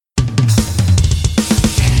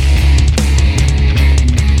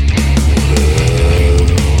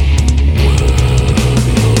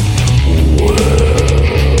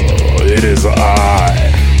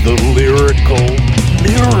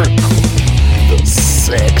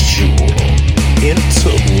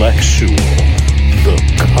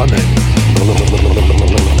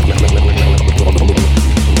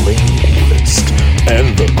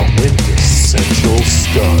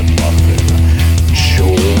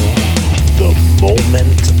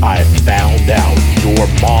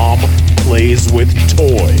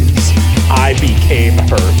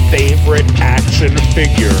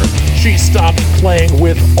figure, she stops playing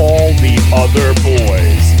with all the other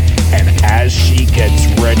boys. And as she gets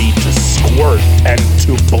ready to squirt and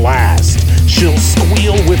to blast, she'll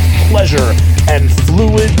squeal with pleasure and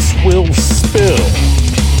fluids will spill.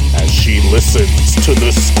 As she listens to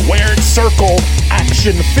the Squared Circle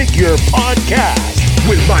Action Figure Podcast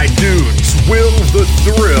with my dudes Will the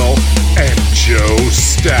Thrill and Joe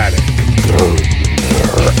Static.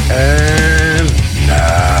 And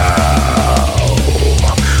now,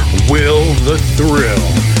 Will the Thrill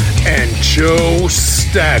and Joe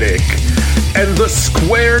Static and the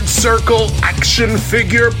Squared Circle Action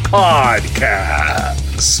Figure Podcast.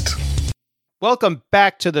 Welcome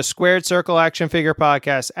back to the Squared Circle Action Figure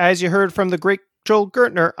Podcast. As you heard from the great Joel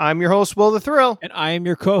Gertner, I'm your host, Will the Thrill. And I am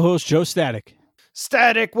your co-host, Joe Static.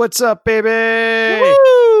 Static, what's up, baby?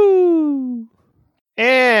 Woo!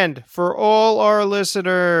 And for all our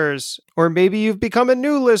listeners, or maybe you've become a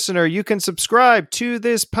new listener, you can subscribe to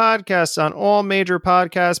this podcast on all major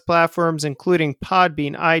podcast platforms, including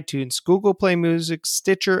Podbean, iTunes, Google Play Music,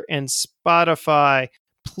 Stitcher, and Spotify.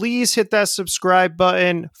 Please hit that subscribe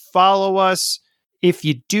button. Follow us. If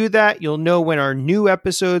you do that, you'll know when our new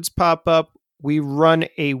episodes pop up. We run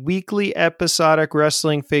a weekly episodic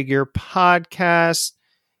wrestling figure podcast,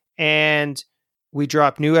 and we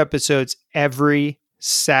drop new episodes every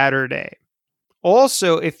Saturday.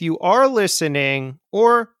 Also, if you are listening,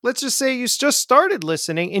 or let's just say you just started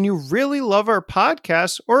listening and you really love our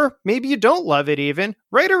podcast, or maybe you don't love it even,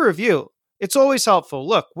 write a review. It's always helpful.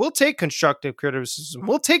 Look, we'll take constructive criticism.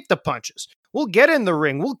 We'll take the punches. We'll get in the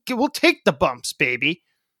ring. We'll take the bumps, baby.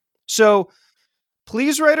 So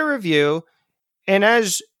please write a review. And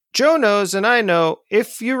as Joe knows and I know,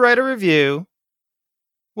 if you write a review,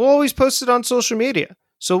 we'll always post it on social media.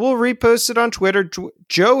 So we'll repost it on Twitter.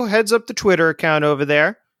 Joe heads up the Twitter account over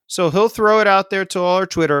there. So he'll throw it out there to all our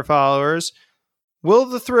Twitter followers. Will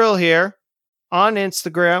the Thrill here on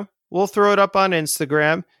Instagram. We'll throw it up on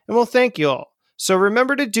Instagram, and we'll thank you all. So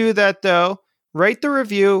remember to do that, though. Write the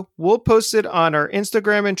review. We'll post it on our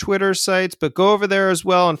Instagram and Twitter sites, but go over there as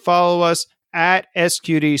well and follow us at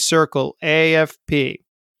SQD Circle AFP.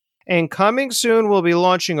 And coming soon, we'll be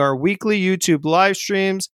launching our weekly YouTube live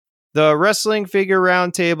streams, the Wrestling Figure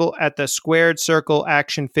Roundtable at the Squared Circle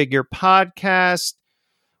Action Figure Podcast.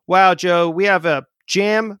 Wow, Joe, we have a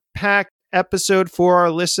jam-packed episode for our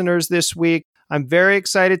listeners this week. I'm very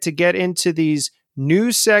excited to get into these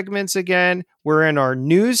new segments again. We're in our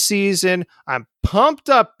new season. I'm pumped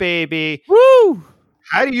up, baby. Woo!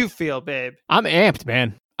 How do you feel, babe? I'm amped,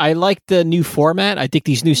 man. I like the new format. I think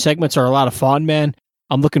these new segments are a lot of fun, man.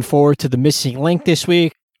 I'm looking forward to the Missing Link this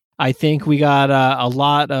week. I think we got a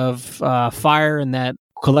lot of fire in that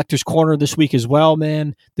Collector's Corner this week as well,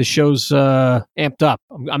 man. The show's amped up.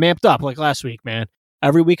 I'm amped up like last week, man.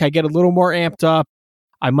 Every week I get a little more amped up.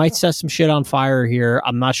 I might set some shit on fire here.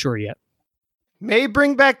 I'm not sure yet. May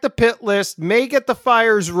bring back the pit list. May get the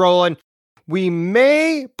fires rolling. We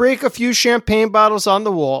may break a few champagne bottles on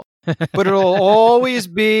the wall, but it'll always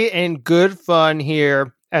be in good fun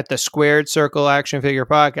here at the Squared Circle Action Figure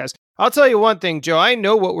Podcast. I'll tell you one thing, Joe. I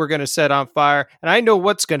know what we're going to set on fire, and I know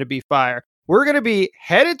what's going to be fire. We're going to be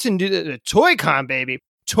headed to the Toy Con, baby.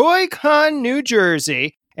 Toy Con, New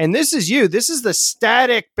Jersey. And this is you. This is the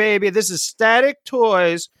Static, baby. This is Static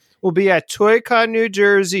Toys. We'll be at Toy Con, New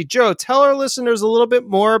Jersey. Joe, tell our listeners a little bit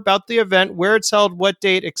more about the event, where it's held, what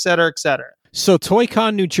date, et cetera, et cetera. So Toy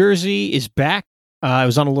Con, New Jersey is back. I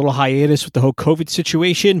was on a little hiatus with the whole COVID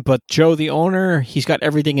situation, but Joe, the owner, he's got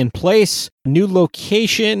everything in place. New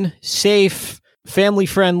location, safe,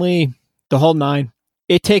 family-friendly, the whole nine.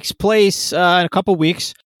 It takes place in a couple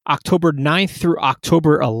weeks, October 9th through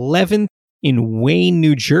October 11th in Wayne,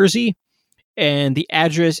 New Jersey. And the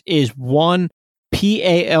address is 1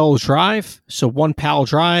 PAL Drive. So 1 PAL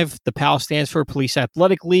Drive. The PAL stands for Police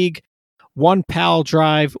Athletic League. 1 PAL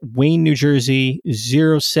Drive, Wayne, New Jersey,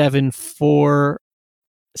 07470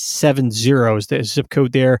 is the zip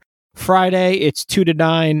code there. Friday, it's 2 to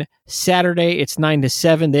 9. Saturday, it's 9 to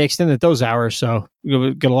 7. They extended those hours, so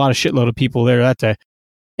you'll get a lot of shitload of people there that day.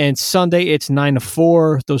 And Sunday, it's 9 to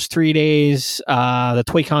 4. Those 3 days, the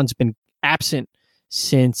Toy Con's been absent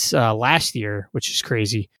since last year, which is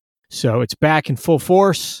crazy. So it's back in full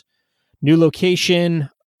force. New location.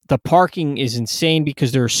 The parking is insane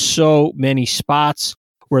because there are so many spots,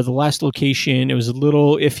 where the last location, it was a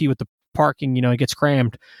little iffy with the parking, it gets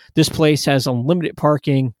crammed. This place has unlimited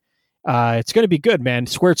parking. It's going to be good, man.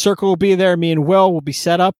 Squared Circle will be there. Me and Will will be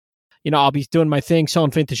set up. I'll be doing my thing,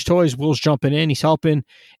 selling vintage toys. Will's jumping in. He's helping.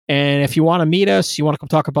 And if you want to meet us, you want to come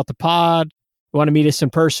talk about the pod, you want to meet us in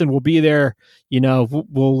person, we'll be there.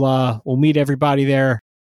 We'll meet everybody there.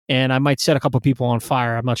 and I might set a couple people on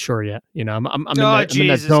fire. I'm not sure yet. You know, I'm Oh, in that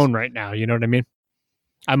Jesus. zone right now. You know what I mean?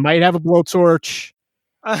 I might have a blowtorch.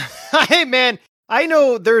 Hey, man, I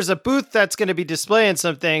know there's a booth that's going to be displaying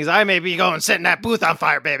some things. I may be going setting that booth on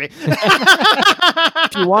fire, baby.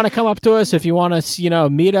 If you want to come up to us, if you want to, you know,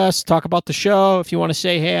 meet us, talk about the show, if you want to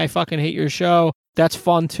say, hey, I fucking hate your show, that's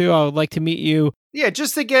fun too. I would like to meet you. Yeah,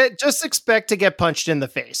 just expect to get punched in the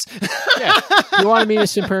face. Yeah. If you want to meet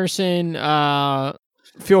us in person,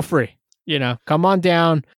 feel free. You know, come on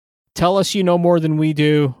down. Tell us you know more than we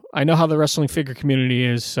do. I know how the wrestling figure community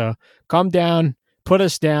is. So come down, put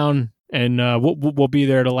us down, and we'll be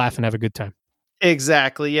there to laugh and have a good time.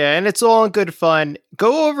 Exactly, yeah. And it's all in good fun.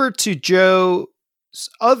 Go over to Joe's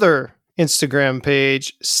other Instagram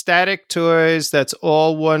page, Static Toys. That's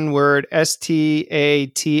all one word,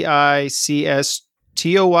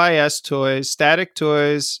 STATICSTOYS Toys, Static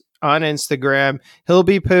Toys on Instagram. He'll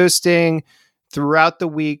be posting throughout the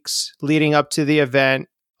weeks leading up to the event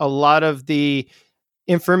a lot of the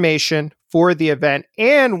information for the event.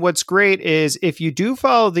 And what's great is if you do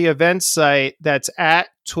follow the event site that's at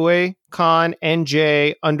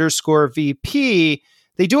ToyConNJ_VP,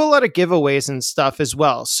 they do a lot of giveaways and stuff as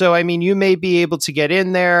well. So, I mean, you may be able to get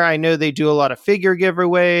in there. I know they do a lot of figure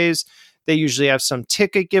giveaways. They usually have some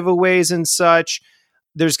ticket giveaways and such.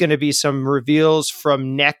 There's going to be some reveals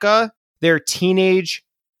from NECA, their Teenage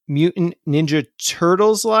Mutant Ninja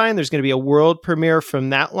Turtles line. There's going to be a world premiere from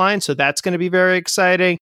that line. So that's going to be very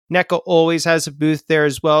exciting. NECA always has a booth there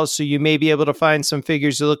as well. So you may be able to find some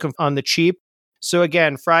figures you're looking on the cheap. So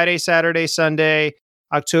again, Friday, Saturday, Sunday,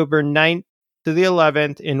 October 9th to the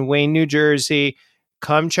 11th in Wayne, New Jersey.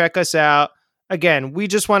 Come check us out. Again, we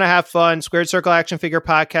just want to have fun. Squared Circle Action Figure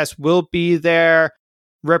Podcast will be there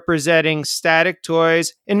representing Static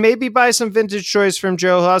Toys, and maybe buy some vintage toys from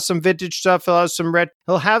Joe. He'll have some vintage stuff. He'll have some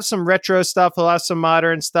retro stuff. He'll have some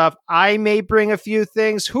modern stuff. I may bring a few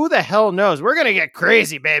things. Who the hell knows? We're gonna get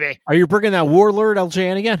crazy, baby. Are you bringing that Warlord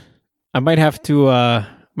LJN again? I might have to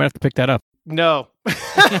pick that up. No.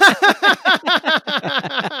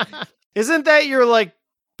 Isn't that your like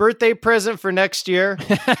birthday present for next year?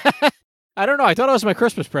 I don't know. I thought it was my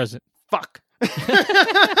Christmas present. Fuck.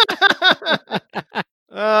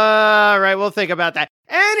 All right, we'll think about that.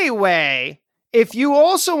 Anyway, if you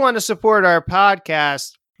also want to support our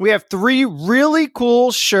podcast, we have 3 really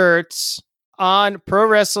cool shirts on Pro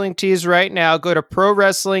Wrestling Tees right now. Go to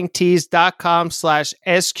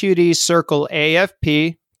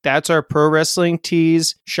prowrestlingtees.com/SQDCircleAFP. That's our Pro Wrestling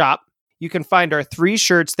Tees shop. You can find our 3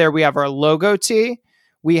 shirts there. We have our logo tee.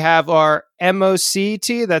 We have our MOC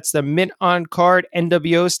tee. That's the mint on card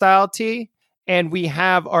NWO style tee. And we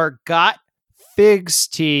have our Got Figs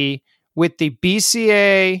tee with the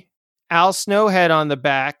BCA Al Snow head on the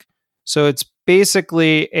back. So it's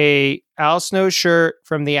basically a Al Snow shirt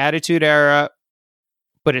from the Attitude Era,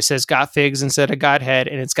 but it says Got Figs instead of Got Head,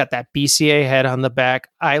 and it's got that BCA head on the back.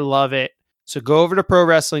 I love it. So go over to Pro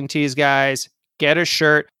Wrestling Tees, guys. Get a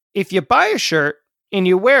shirt. If you buy a shirt and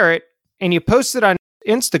you wear it and you post it on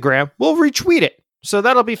Instagram, we'll retweet it. So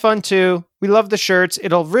that'll be fun too. We love the shirts.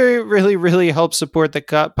 It'll really, really, really help support the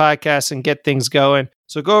podcast and get things going.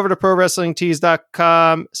 So go over to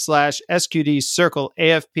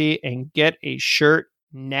prowrestlingtees.com/SQDCircleAFP and get a shirt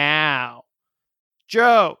now.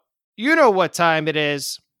 Joe, you know what time it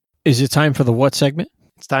is. Is it time for the what segment?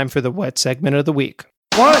 It's time for the what segment of the week.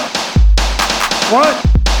 What? What?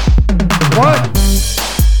 What?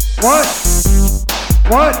 What?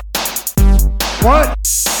 What? What? What?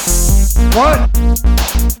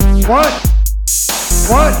 What? What?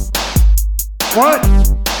 What?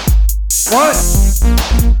 What?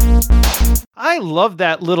 I love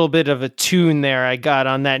that little bit of a tune there I got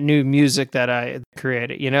on that new music that I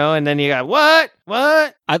created, you know? And then you got, what?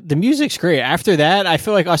 The music's great. After that, I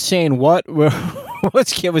feel like us saying what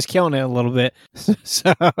was killing it a little bit.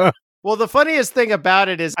 So... Well, the funniest thing about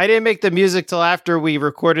it is I didn't make the music till after we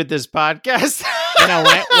recorded this podcast. You know,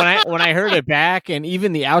 when I heard it back and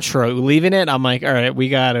even the outro, leaving it, I'm like, all right, we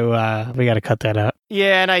got to cut that out.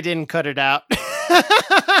 Yeah, and I didn't cut it out.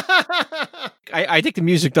 I think the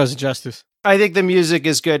music does it justice. I think the music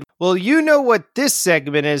is good. Well, you know what this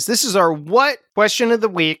segment is. This is our what question of the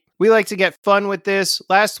week. We like to get fun with this.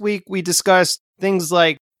 Last week, we discussed things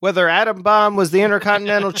like whether Adam Bomb was the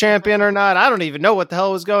Intercontinental Champion or not. I don't even know what the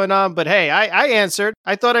hell was going on, but hey, I answered.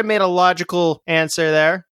 I thought I made a logical answer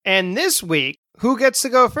there. And this week, who gets to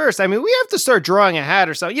go first? I mean, we have to start drawing a hat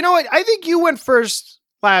or something. You know what? I think you went first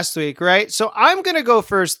last week, right? So I'm going to go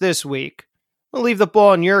first this week. I'll leave the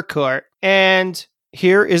ball in your court. And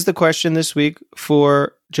here is the question this week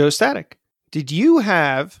for Joe Static. Did you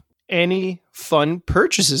have any fun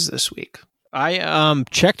purchases this week? I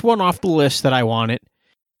checked one off the list that I wanted.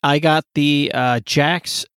 I got the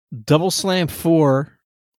Jack's Double Slam 4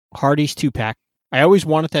 Hardy's 2-pack. I always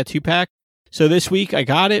wanted that 2-pack. So this week I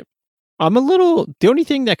got it. The only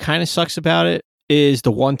thing that kind of sucks about it is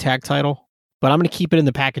the one tag title, but I'm going to keep it in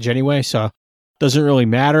the package anyway, so it doesn't really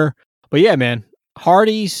matter. But yeah, man,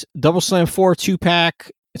 Hardy's Double Slam 4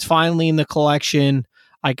 2-pack. It's finally in the collection.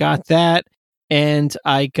 I got that, and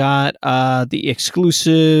I got the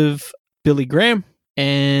exclusive Billy Graham,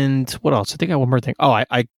 and what else? I think I got one more thing. Oh,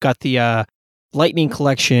 I got the Lightning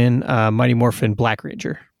Collection Mighty Morphin Black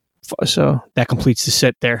Ranger. So that completes the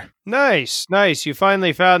set there. Nice. You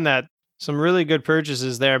finally found that. Some really good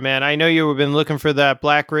purchases there, man. I know you've been looking for that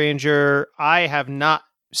Black Ranger. I have not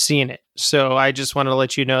seen it. So I just want to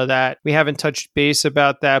let you know that we haven't touched base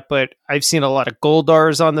about that, but I've seen a lot of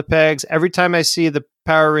Goldars on the pegs. Every time I see the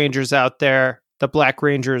Power Rangers out there, the Black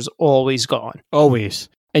Ranger is always gone. Always.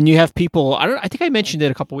 And you have people, I think I mentioned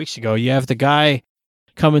it a couple weeks ago. You have the guy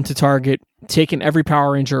coming to Target, taking every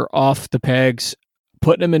Power Ranger off the pegs,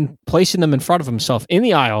 placing them in front of himself in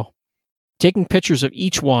the aisle, taking pictures of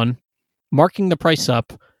each one, marking the price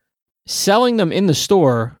up, selling them in the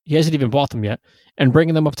store. He hasn't even bought them yet, and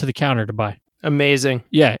bringing them up to the counter to buy. Amazing.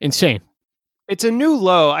 Yeah, insane. It's a new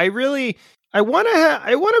low. I want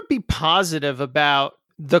to be positive about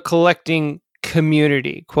the collecting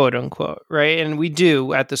community, quote unquote, right? And we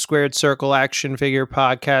do at the Squared Circle Action Figure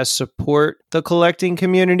Podcast support the collecting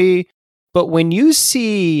community. But when you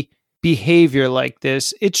see behavior like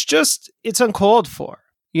this, it's uncalled for.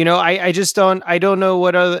 You know, I don't know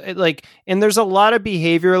what other, like, and there's a lot of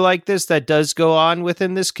behavior like this that does go on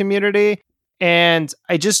within this community. And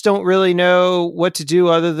I just don't really know what to do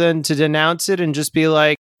other than to denounce it and just be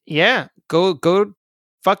like, yeah, go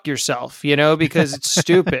fuck yourself, you know, because it's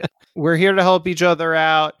stupid. We're here to help each other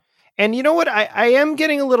out. And you know what? I am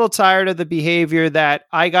getting a little tired of the behavior that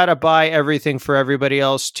I got to buy everything for everybody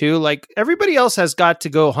else too. Like everybody else has got to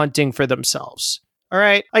go hunting for themselves. All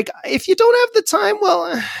right. Like if you don't have the time,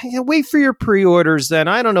 well, wait for your pre-orders then.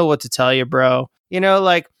 I don't know what to tell you, bro. You know,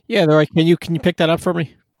 like, yeah, they're like, can you pick that up for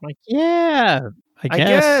me? I'm like, yeah, I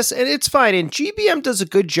guess. And it's fine. And GBM does a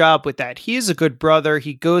good job with that. He is a good brother.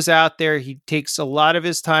 He goes out there. He takes a lot of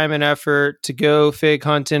his time and effort to go fig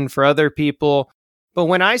hunting for other people. But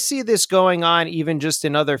when I see this going on, even just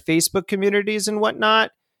in other Facebook communities and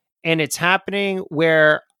whatnot, and it's happening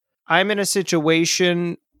where I'm in a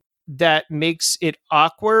situation that makes it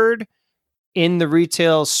awkward in the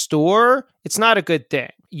retail store, it's not a good thing.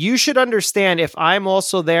 You should understand if I'm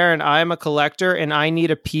also there and I'm a collector and I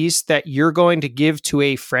need a piece that you're going to give to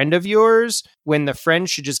a friend of yours when the friend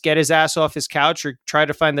should just get his ass off his couch or try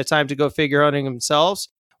to find the time to go figure hunting themselves.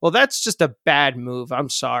 Well, that's just a bad move. I'm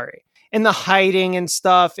sorry. And the hiding and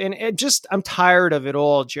stuff. And I'm tired of it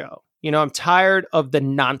all, Joe. You know, I'm tired of the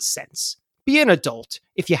nonsense. Be an adult.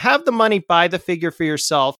 If you have the money, buy the figure for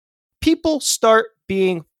yourself. People start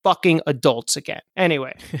being fucking adults again.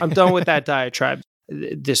 Anyway, I'm done with that diatribe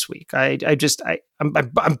this week.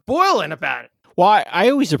 I'm boiling about it. Well, I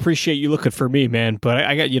always appreciate you looking for me, man. But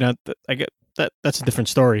I got that. That's a different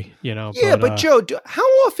story, you know. Yeah, but Joe, how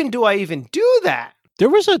often do I even do that? There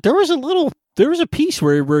was a piece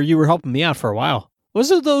where you were helping me out for a while. It was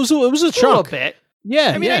a chunk. A little bit.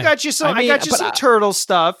 Yeah, I mean, I got you some. I got you some turtle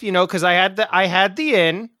stuff, you know, because I had the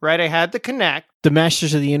in, right. I had the connect, the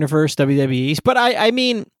Masters of the Universe WWEs. But I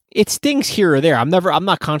mean, it stings here or there. I'm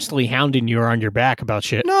not constantly hounding you or on your back about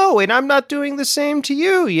shit. No, and I'm not doing the same to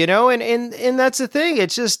you, you know. And that's the thing.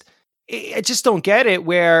 It's just. I just don't get it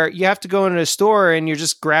where you have to go into a store and you're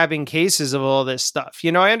just grabbing cases of all this stuff.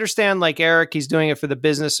 You know, I understand like Eric, he's doing it for the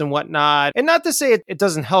business and whatnot. And not to say it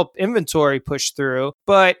doesn't help inventory push through,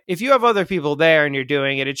 but if you have other people there and you're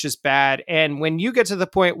doing it, it's just bad. And when you get to the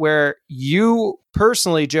point where you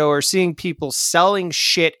personally, Joe, are seeing people selling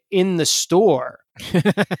shit in the store,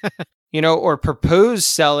 you know, or propose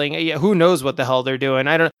selling, who knows what the hell they're doing.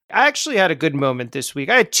 I actually had a good moment this week.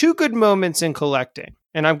 I had 2 good moments in collecting.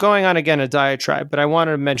 And I'm going on again a diatribe, but I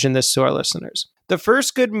wanted to mention this to our listeners. The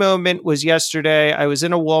first good moment was yesterday. I was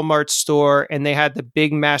in a Walmart store and they had the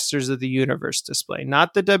big Masters of the Universe display.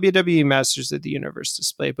 Not the WWE Masters of the Universe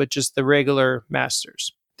display, but just the regular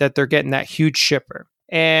Masters that they're getting that huge shipper.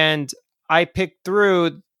 And I picked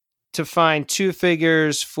through to find 2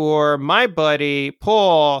 figures for my buddy,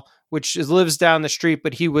 Paul, which lives down the street,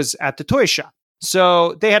 but he was at the toy shop.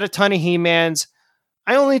 So they had a ton of He-Mans.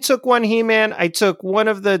 I only took one He-Man. I took one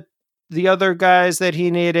of the other guys that he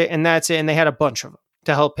needed, and that's it. And they had a bunch of them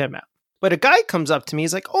to help him out. But a guy comes up to me.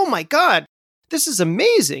 He's like, oh my God, this is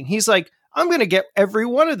amazing. He's like, I'm going to get every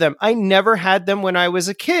one of them. I never had them when I was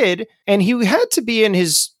a kid. And he had to be in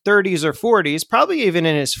his 30s or 40s, probably even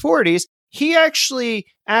in his 40s. He actually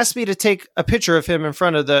asked me to take a picture of him in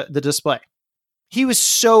front of the display. He was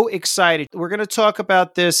so excited. We're going to talk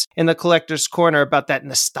about this in the Collector's Corner, about that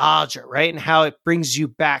nostalgia, right? And how it brings you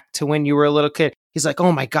back to when you were a little kid. He's like,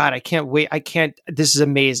 oh my God, I can't wait. This is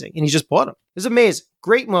amazing. And he just bought them. It was amazing.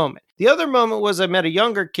 Great moment. The other moment was I met a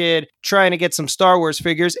younger kid trying to get some Star Wars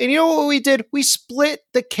figures. And you know what we did? We split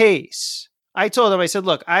the case. I told him, I said,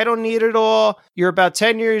 look, I don't need it all. You're about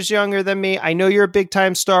 10 years younger than me. I know you're a big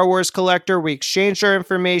time Star Wars collector. We exchanged our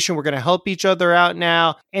information. We're going to help each other out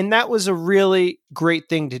now. And that was a really great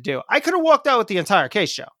thing to do. I could have walked out with the entire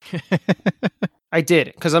case, Joe. I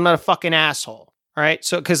didn't, because I'm not a fucking asshole. All right.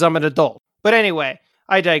 So, because I'm an adult. But anyway,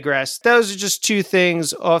 I digress. Those are just two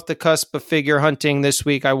things off the cusp of figure hunting this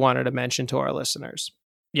week I wanted to mention to our listeners.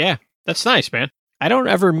 Yeah, that's nice, man. I don't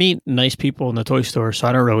ever meet nice people in the toy store, so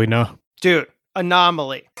I don't really know. Dude,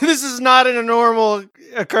 anomaly. This is not a normal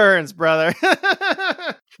occurrence, brother.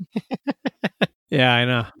 Yeah, I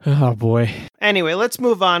know. Oh, boy. Anyway, let's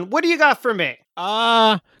move on. What do you got for me?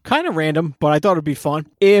 Kind of random, but I thought it'd be fun.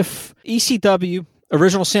 If ECW,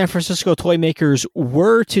 Original San Francisco Toy Makers,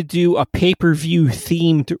 were to do a pay-per-view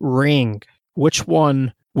themed ring, which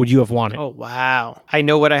one would you have wanted? Oh, wow. I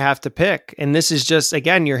know what I have to pick. And this is just,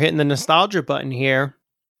 again, you're hitting the nostalgia button here.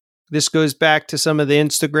 This goes back to some of the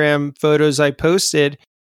Instagram photos I posted.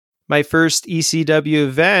 My first ECW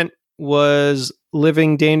event was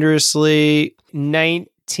Living Dangerously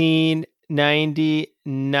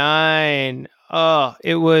 1999. Oh,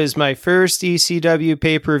 it was my first ECW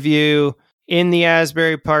pay-per-view in the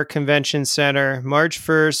Asbury Park Convention Center, March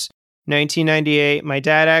 1st, 1998. My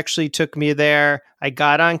dad actually took me there. I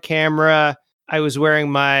got on camera. I was wearing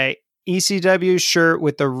my ECW shirt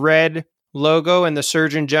with the red logo and the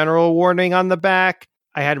Surgeon General warning on the back.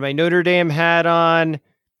 I had my Notre Dame hat on.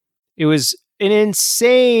 It was an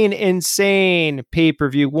insane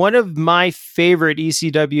pay-per-view. One of my favorite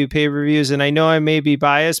ECW pay-per-views, and I know I may be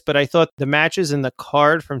biased, but I thought the matches in the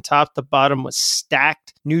card from top to bottom was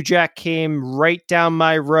stacked. New Jack came right down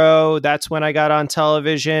my row. That's when I got on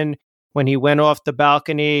television, when he went off the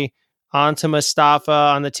balcony onto Mustafa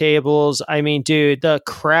on the tables. I mean, dude, the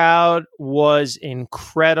crowd was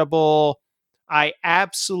incredible. I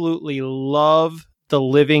absolutely love the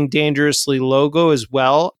Living Dangerously logo as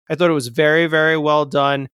well. I thought it was very, very well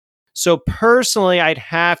done. So personally, I'd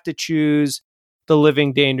have to choose the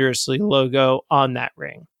Living Dangerously logo on that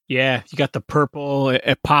ring. Yeah, you got the purple.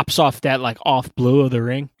 It pops off that like off blue of the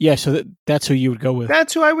ring. Yeah, so that's who you would go with.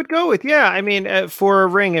 That's who I would go with. Yeah, I mean, for a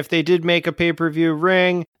ring, if they did make a pay-per-view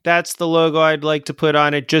ring, that's the logo I'd like to put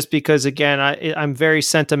on it, just because, again, I'm very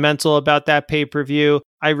sentimental about that pay-per-view.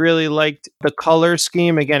 I really liked the color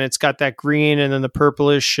scheme. Again, it's got that green and then the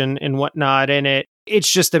purplish and whatnot in it.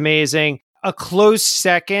 It's just amazing. A close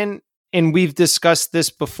second, and we've discussed this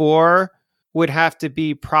before, would have to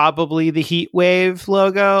be probably the Heat Wave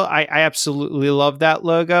logo. I absolutely love that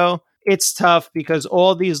logo. It's tough because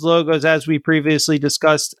all these logos, as we previously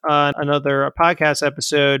discussed on another podcast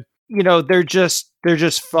episode, you know, they're just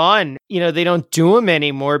fun. You know, they don't do them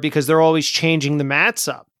anymore because they're always changing the mats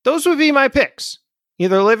up. Those would be my picks.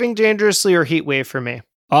 Either Living Dangerously or Heat Wave for me.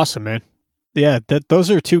 Awesome, man. Yeah,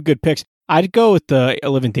 those are two good picks. I'd go with the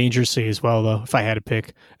Living Dangerously as well, though, if I had to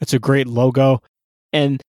pick. It's a great logo.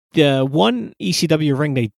 And the one ECW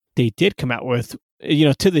ring they did come out with, you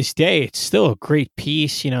know, to this day, it's still a great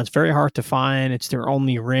piece. You know, it's very hard to find. It's their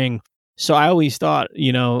only ring. So I always thought,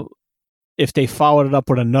 you know, if they followed it up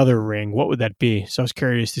with another ring, what would that be? So I was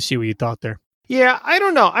curious to see what you thought there. Yeah, I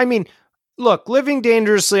don't know. I mean, look, Living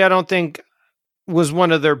Dangerously, I don't think was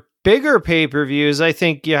one of their bigger pay-per-views. I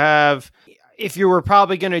think you have, if you were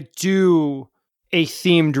probably going to do a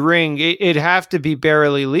themed ring, it'd have to be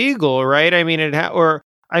Barely Legal, right? I mean,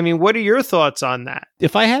 what are your thoughts on that?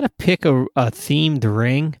 If I had to pick a themed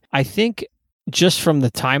ring, I think just from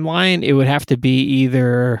the timeline, it would have to be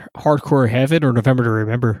either Hardcore Heaven or November to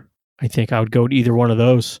Remember. I think I would go to either one of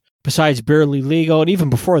those. Besides Barely Legal, and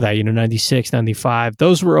even before that, you know, 96, 95,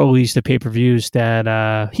 those were always the pay-per-views that,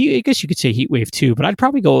 I guess you could say Heat Wave too, but I'd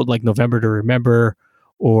probably go with like November to Remember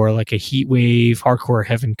or like a Heat Wave, Hardcore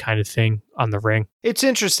Heaven kind of thing on the ring. It's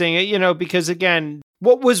interesting, you know, because again,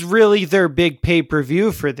 what was really their big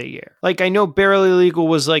pay-per-view for the year? Like, I know Barely Legal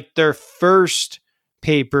was like their first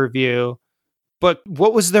pay-per-view, but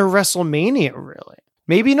what was their WrestleMania really?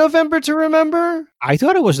 Maybe November to Remember? I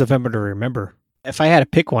thought it was November to Remember. If I had to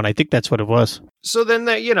pick one, I think that's what it was. So then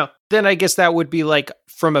then I guess that would be like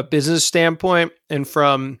from a business standpoint and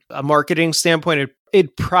from a marketing standpoint,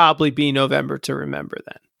 it'd probably be November to Remember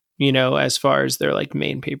then. as far as their like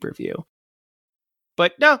main pay-per-view.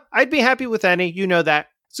 But no, I'd be happy with any. You know that.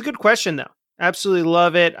 It's a good question, though. Absolutely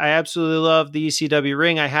love it. I absolutely love the ECW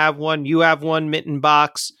ring. I have one. You have one, Mitten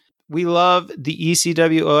Box. We love the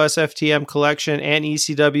ECW OSFTM collection and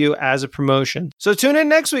ECW as a promotion. So tune in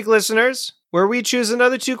next week, listeners, where we choose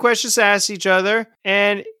another 2 questions to ask each other,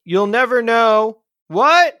 and you'll never know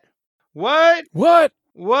what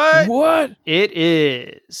it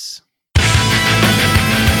is.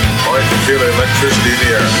 I can feel electricity in the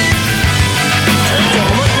air. Take a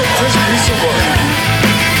look at this piece of work.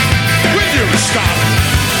 Will you stop?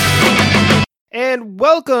 And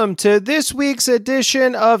welcome to this week's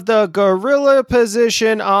edition of the Gorilla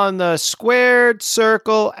Position on the Squared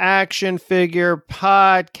Circle Action Figure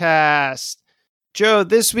Podcast. Joe,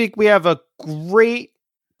 this week we have a great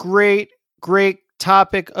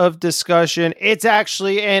topic of discussion. It's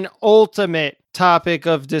actually an ultimate topic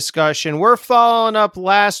of discussion. We're following up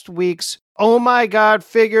last week's Oh My God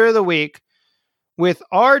Figure of the Week with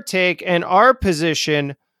our take and our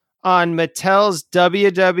position on Mattel's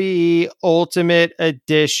WWE Ultimate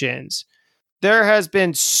Editions. There has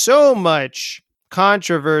been so much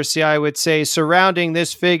controversy, I would say, surrounding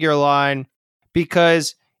this figure line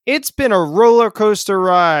because it's been a roller coaster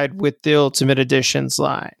ride with the Ultimate Editions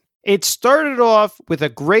line. It started off with a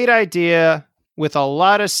great idea, with a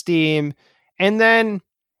lot of steam, and then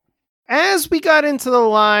as we got into the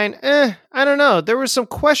line, I don't know, there were some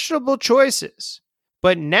questionable choices.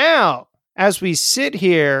 But now, as we sit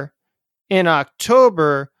here in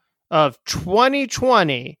October of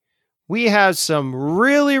 2020, we have some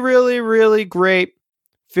really great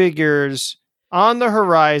figures on the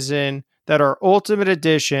horizon that are Ultimate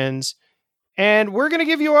Editions, and we're going to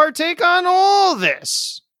give you our take on all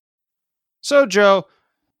this. So, Joe,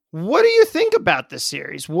 what do you think about this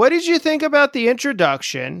series? What did you think about the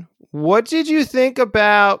introduction? What did you think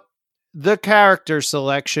about the character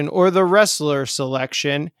selection or the wrestler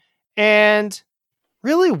selection? And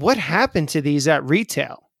really, what happened to these at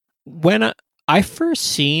retail? When I first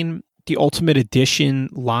seen the Ultimate Edition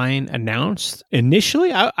line announced,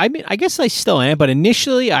 initially, I mean, I guess I still am, but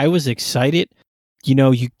initially I was excited.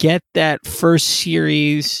 You get that first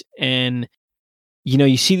series and,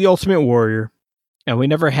 you see the Ultimate Warrior, and we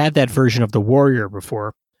never had that version of the Warrior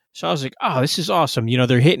before. So I was like, oh, this is awesome.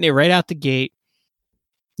 They're hitting it right out the gate.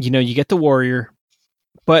 You get the Warrior,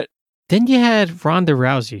 but then you had Ronda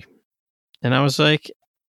Rousey. And I was like,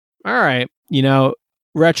 all right,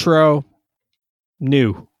 retro,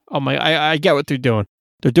 new. Oh my, I get what they're doing.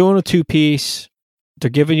 They're doing a 2-piece. They're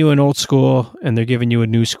giving you an old school and they're giving you a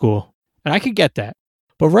new school. And I could get that.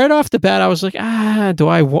 But right off the bat, I was like, do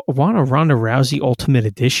I want a Ronda Rousey Ultimate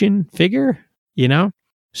Edition figure?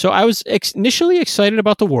 So I was initially excited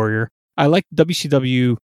about the Warrior. I liked the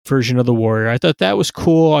WCW version of the Warrior. I thought that was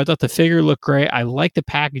cool. I thought the figure looked great. I liked the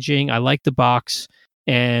packaging. I liked the box.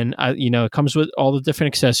 And, it comes with all the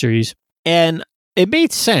different accessories. And it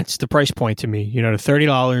made sense, the price point to me. The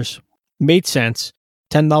 $30 made sense.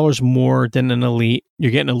 $10 more than an Elite.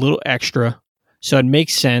 You're getting a little extra. So it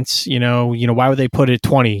makes sense. Why would they put it at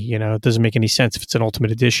 20? It doesn't make any sense if it's an Ultimate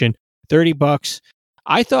Edition. $30.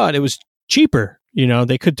 I thought it was cheaper.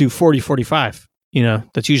 They could do 40, 45.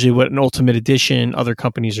 That's usually what an Ultimate Edition other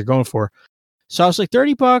companies are going for. So I was like,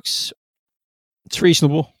 $30. It's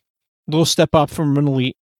reasonable. A little step up from an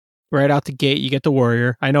Elite. Right out the gate, you get the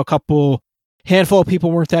Warrior. I know handful of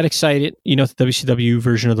people weren't that excited, the WCW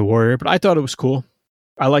version of the Warrior, but I thought it was cool.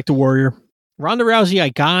 I like the Warrior. Ronda Rousey I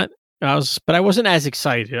got, but I wasn't as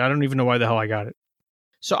excited. I don't even know why the hell I got it.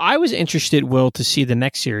 So I was interested, Will, to see the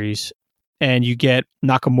next series, and you get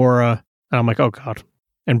Nakamura, and I'm like, oh God,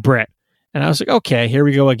 and Brett. And I was like, okay, here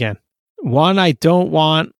we go again. One I don't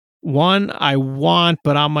want, one I want,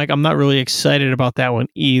 but I'm like, I'm not really excited about that one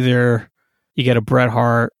either. You get a Bret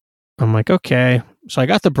Hart. I'm like, okay. So I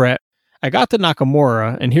got the Bret. I got the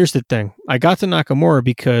Nakamura, and here's the thing. I got the Nakamura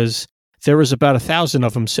because there was about 1,000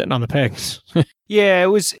 of them sitting on the pegs. Yeah, it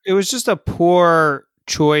was just a poor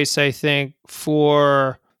choice, I think,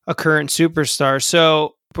 for a current superstar.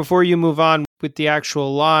 So before you move on with the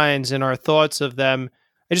actual lines and our thoughts of them,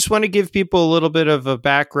 I just want to give people a little bit of a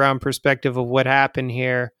background perspective of what happened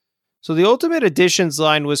here. So the Ultimate Editions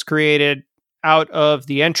line was created out of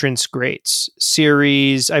the Entrance Greats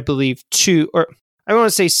series, I believe 2, or I want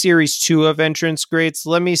to say series 2 of Entrance Greats.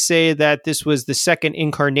 Let me say that this was the second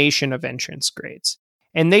incarnation of Entrance Greats,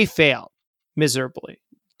 and they failed miserably.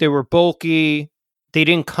 They were bulky. They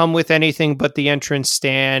didn't come with anything but the entrance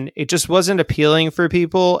stand. It just wasn't appealing for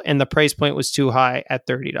people, and the price point was too high at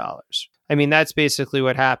 $30. I mean, that's basically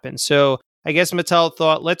what happened. So I guess Mattel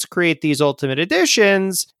thought, let's create these Ultimate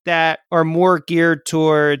Editions that are more geared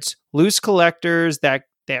towards loose collectors, that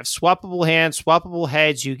they have swappable hands, swappable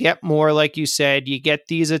heads. You get more, like you said, you get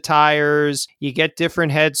these attires, you get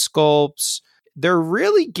different head sculpts. They're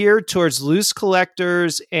really geared towards loose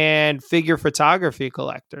collectors and figure photography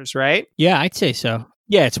collectors, right? Yeah, I'd say so.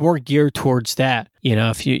 Yeah, it's more geared towards that.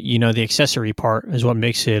 If you know, the accessory part is what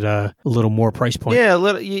makes it a little more price point.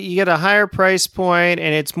 Yeah, you get a higher price point,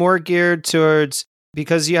 and it's more geared towards,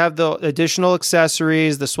 because you have the additional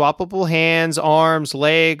accessories, the swappable hands, arms,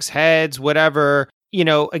 legs, heads, whatever.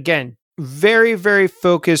 Again, very, very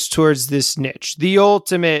focused towards this niche, the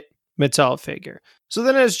ultimate Mattel figure. So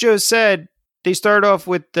then, as Joe said, they start off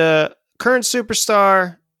with the current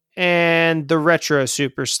superstar and the retro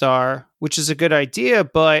superstar, which is a good idea,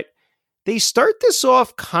 but they start this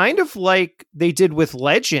off kind of like they did with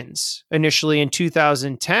Legends initially in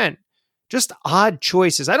 2010. Just odd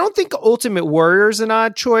choices. I don't think Ultimate Warrior is an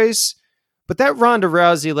odd choice, but that Ronda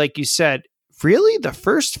Rousey, like you said, really the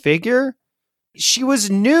first figure? She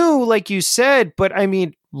was new, like you said, but I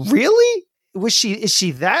mean, really? Is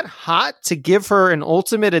she that hot to give her an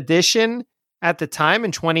Ultimate Edition at the time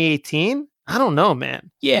in 2018? I don't know, man.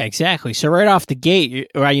 Yeah, exactly. So right out the gate,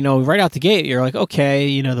 you're like,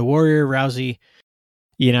 okay, the Warrior, Rousey,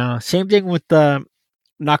 same thing with the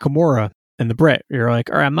Nakamura and the Brett. You're like,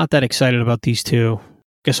 all right, I'm not that excited about these two.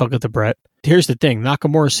 Guess I'll get the Brett. Here's the thing.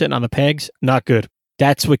 Nakamura sitting on the pegs, not good.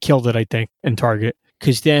 That's what killed it, I think, in Target.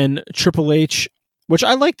 Because then Triple H, which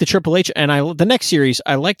I like the Triple H, and the next series,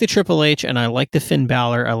 I like the Triple H, and I like the Finn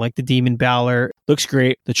Balor, I like the Demon Balor. Looks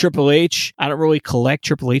great. The Triple H, I don't really collect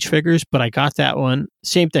Triple H figures, but I got that one.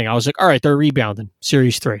 Same thing. I was like, all right, they're rebounding.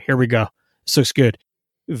 Series 3, here we go. This looks good.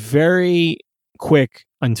 Very quick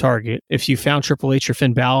on Target. If you found Triple H or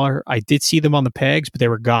Finn Balor, I did see them on the pegs, but they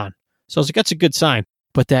were gone. So I was like, that's a good sign.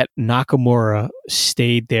 But that Nakamura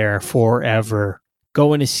stayed there forever.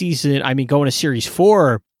 Going to Series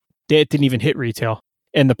 4, it didn't even hit retail.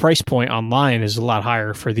 And the price point online is a lot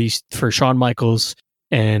higher for Shawn Michaels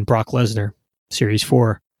and Brock Lesnar, Series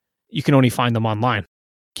 4. You can only find them online.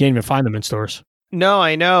 Can't even find them in stores. No,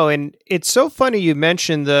 I know. And it's so funny you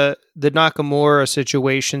mentioned the Nakamura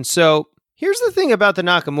situation. So here's the thing about the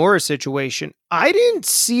Nakamura situation. I didn't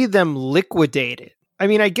see them liquidated. I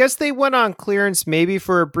mean, I guess they went on clearance maybe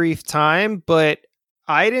for a brief time, but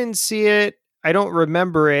I didn't see it. I don't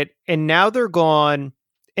remember it. And now they're gone,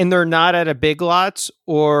 and they're not at a Big Lots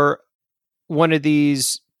or one of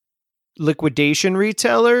these liquidation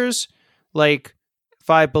retailers like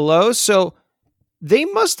Five Below. So they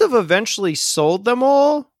must have eventually sold them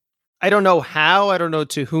all. I don't know how. I don't know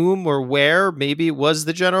to whom or where. Maybe it was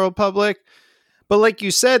the general public. But like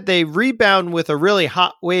you said, they rebound with a really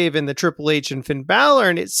hot wave in the Triple H and Finn Balor,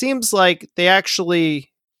 and it seems like they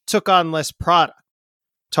actually took on less product,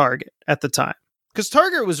 Target, at the time. Because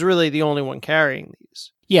Target was really the only one carrying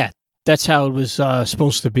these. Yeah, that's how it was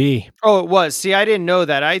supposed to be. Oh, it was. See, I didn't know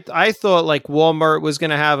that. I thought like Walmart was going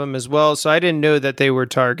to have them as well, so I didn't know that they were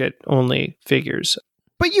Target-only figures.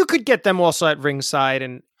 But you could get them also at Ringside.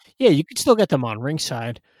 And yeah, you could still get them on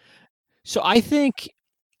Ringside. So I think,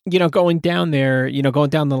 going down there, going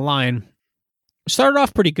down the line, started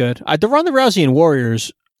off pretty good. The Ronda Rousey and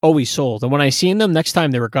Warriors always sold. And when I seen them, next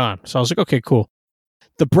time they were gone. So I was like, okay, cool.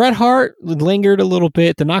 The Bret Hart lingered a little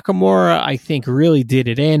bit. The Nakamura, I think, really did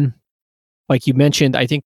it in. Like you mentioned, I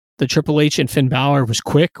think the Triple H and Finn Balor was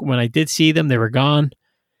quick. When I did see them, they were gone.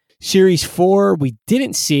 Series 4, we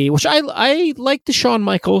didn't see, which I like the Shawn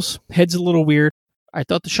Michaels. Head's a little weird. I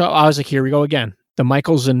was like, here we go again. The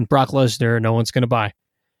Michaels and Brock Lesnar, no one's going to buy.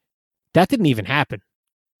 That didn't even happen.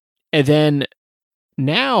 And then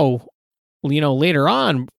now, later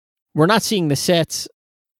on, we're not seeing the sets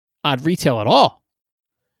on retail at all.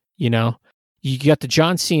 You got the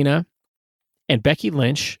John Cena and Becky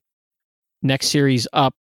Lynch next series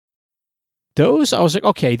up. Those, I was like,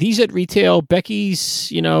 okay, these at retail.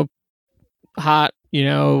 Becky's, hot,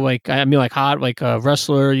 like a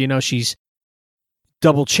wrestler, she's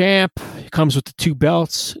double champ, comes with the 2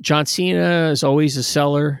 belts. John Cena is always a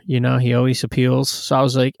seller, he always appeals. So I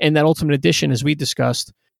was like, and that Ultimate Edition, as we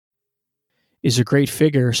discussed, is a great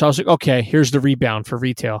figure. So I was like, okay, here's the rebound for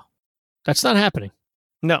retail. That's not happening.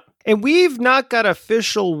 No. And we've not got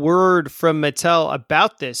official word from Mattel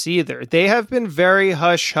about this either. They have been very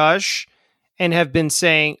hush-hush and have been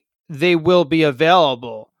saying they will be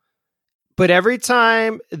available. But every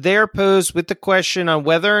time they're posed with the question on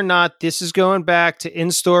whether or not this is going back to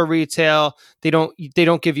in-store retail, they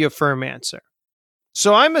don't give you a firm answer.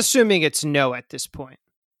 So I'm assuming it's no at this point.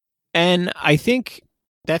 And I think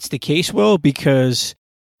that's the case, Will, because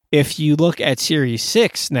if you look at Series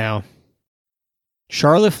 6 now,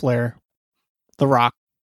 Charlotte Flair, The Rock.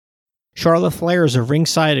 Charlotte Flair is a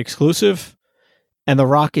Ringside exclusive, and The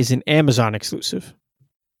Rock is an Amazon exclusive.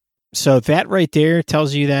 So that right there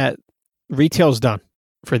tells you that retail's done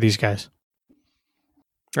for these guys.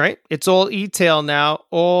 Right? It's all e-tail now,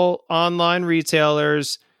 all online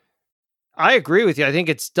retailers. I agree with you. I think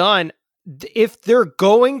it's done. If they're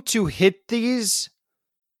going to hit these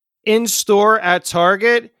in store at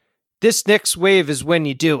Target, this next wave is when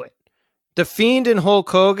you do it. The Fiend and Hulk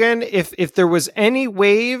Hogan, if there was any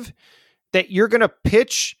wave that you're going to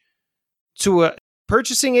pitch to a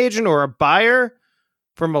purchasing agent or a buyer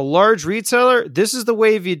from a large retailer, this is the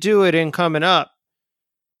wave you do it in coming up.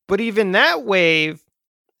 But even that wave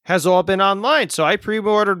has all been online. So I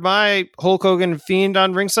pre-ordered my Hulk Hogan Fiend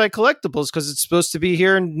on Ringside Collectibles because it's supposed to be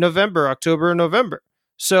here in October or November.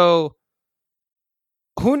 So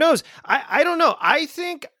who knows? I don't know. I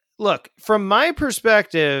think, look, from my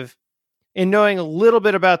perspective, in knowing a little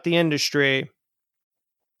bit about the industry,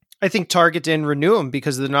 I think Target didn't renew him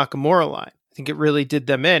because of the Nakamura line. I think it really did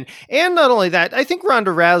them in. And not only that, I think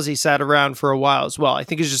Ronda Rousey sat around for a while as well. I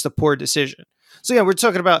think it's just a poor decision. So yeah, we're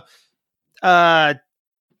talking about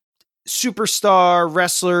superstar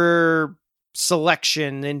wrestler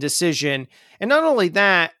selection and decision. And not only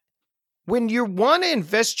that, when you want to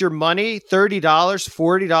invest your money, $30,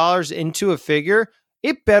 $40 into a figure,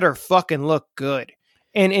 it better fucking look good.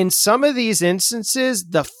 And in some of these instances,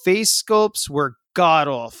 the face sculpts were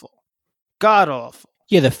god-awful. God-awful.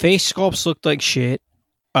 Yeah, the face sculpts looked like shit.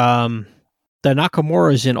 The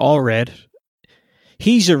Nakamura's in all red.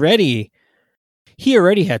 He already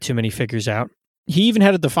had too many figures out. He even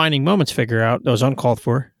had a Defining Moments figure out that was uncalled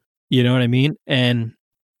for. You know what I mean? And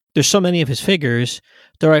there's so many of his figures.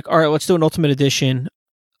 They're like, all right, let's do an Ultimate Edition,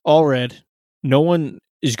 all red. No one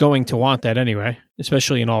is going to want that anyway,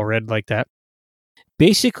 especially in all red like that.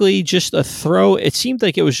 Basically, just a throw. It seemed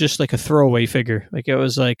like it was just like a throwaway figure. Like it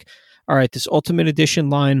was like, all right, this Ultimate Edition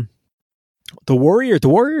line. The Warrior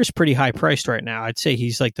is pretty high priced right now. I'd say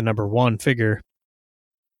he's like the number one figure.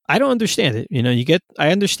 I don't understand it. You know,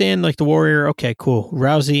 I understand like the Warrior. Okay, cool.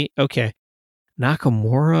 Rousey. Okay.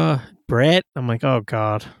 Nakamura, Brett. I'm like, oh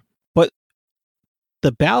God. But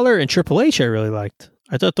the Balor and Triple H I really liked.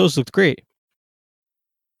 I thought those looked great.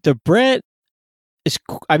 The Brett is,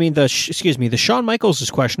 the Shawn Michaels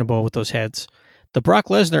is questionable with those heads. The Brock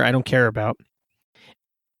Lesnar I don't care about.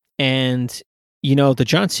 And, you know, the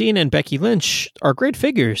John Cena and Becky Lynch are great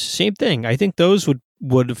figures. Same thing. I think those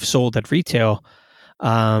would have sold at retail.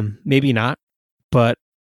 Maybe not, but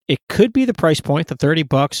it could be the price point. The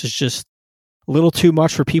 $30 is just a little too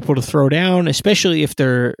much for people to throw down, especially if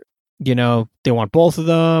they're, you know, they want both of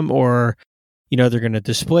them or, you know, they're going to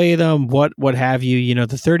display them, what have you. You know,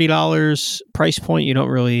 the $30 price point, you don't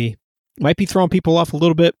really, might be throwing people off a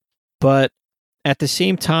little bit, but at the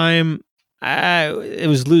same time, it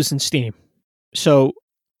was losing steam. So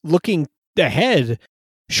looking ahead,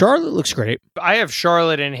 Charlotte looks great. I have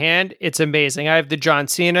Charlotte in hand. It's amazing. I have the John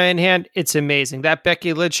Cena in hand. It's amazing. That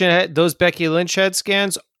Becky Lynch head, those Becky Lynch head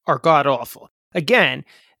scans are god awful. Again,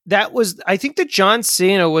 I think the John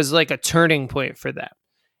Cena was like a turning point for them.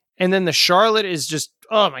 And then the Charlotte is just,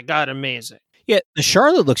 oh my God, amazing. Yeah, the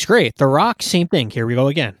Charlotte looks great. The Rock, same thing. Here we go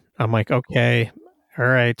again. I'm like, okay, all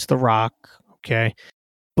right, it's The Rock. Okay.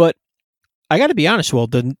 But I got to be honest, Will,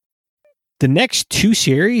 the next two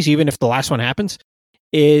series, even if the last one happens,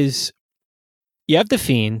 is you have The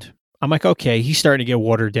Fiend. I'm like, okay, he's starting to get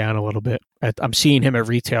watered down a little bit. I'm seeing him at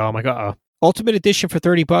retail. I'm like, uh-oh. Ultimate Edition for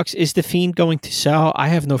 $30. Is The Fiend going to sell? I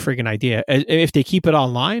have no freaking idea. If they keep it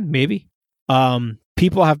online, maybe.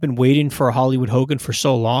 People have been waiting for a Hollywood Hogan for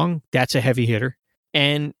so long. That's a heavy hitter.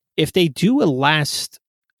 And if they do let's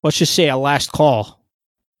just say a last call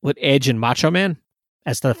with Edge and Macho Man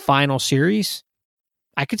as the final series,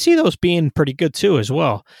 I could see those being pretty good too as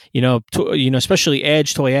well. You know, especially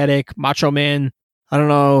Edge, Toyetic, Macho Man. I don't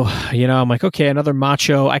know. You know, I'm like, okay, another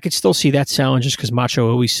Macho. I could still see that selling just because Macho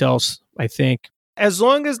always sells, I think. As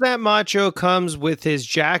long as that Macho comes with his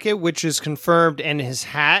jacket, which is confirmed, and his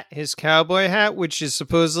hat, his cowboy hat, which is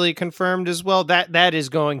supposedly confirmed as well, that is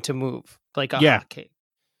going to move like a hotcake.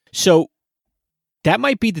 So that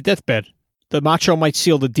might be the deathbed. The Macho might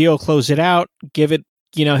seal the deal, close it out, give it,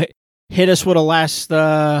 you know, hit us with a last,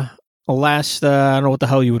 I don't know what the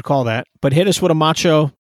hell you would call that, but hit us with a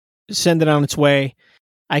Macho, send it on its way.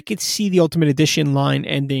 I could see the Ultimate Edition line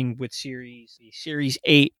ending with Series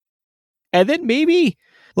 8. And then maybe,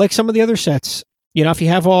 like some of the other sets, you know, if you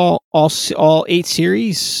have all 8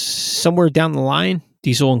 series, somewhere down the line,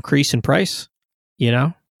 these will increase in price, you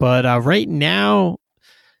know. But right now,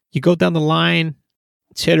 you go down the line,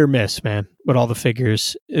 It's hit or miss, man, with all the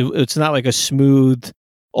figures. It's not like a smooth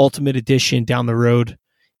Ultimate Edition down the road.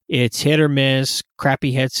 It's hit or miss,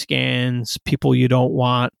 crappy head scans, people you don't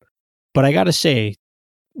want. But I got to say,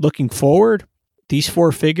 looking forward, these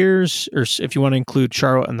 4 figures, or if you want to include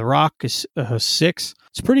Charlotte and The Rock, is 6.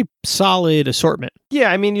 It's a pretty solid assortment.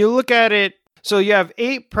 Yeah, I mean, you look at it, so you have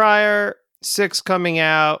 8 prior, 6 coming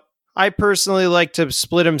out. I personally like to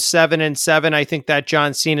split them 7 and 7. I think that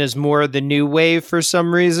John Cena is more the new wave for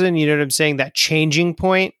some reason. You know what I'm saying? That changing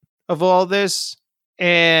point of all this.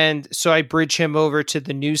 And so I bridge him over to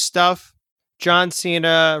the new stuff. John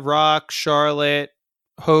Cena, Rock, Charlotte,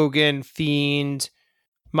 Hogan, Fiend,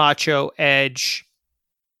 Macho, Edge.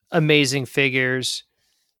 Amazing figures.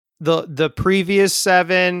 The previous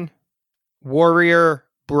 7, Warrior,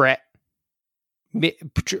 Brett.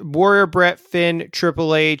 Warrior, Brett, Finn,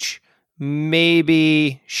 Triple H,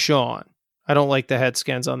 maybe Shawn. I don't like the head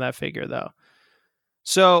scans on that figure, though.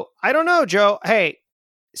 So, I don't know, Joe. Hey,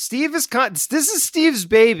 Steve this is Steve's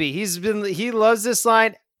baby. He loves this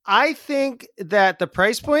line. I think that the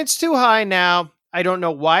price point's too high now. I don't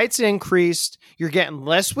know why it's increased. You're getting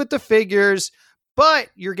less with the figures, but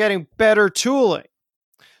you're getting better tooling.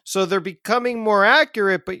 So they're becoming more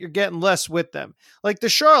accurate, but you're getting less with them. Like the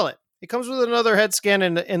Charlotte, it comes with another head scan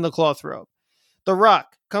in the cloth robe. The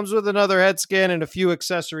Rock comes with another head scan and a few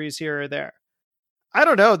accessories here or there. I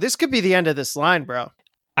don't know. This could be the end of this line, bro.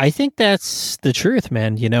 I think that's the truth,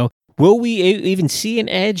 man. You know, will we even see an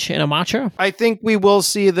Edge and a Macho? I think we will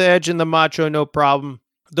see the Edge and the Macho, no problem.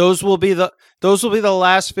 Those will be the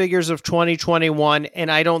last figures of 2021, and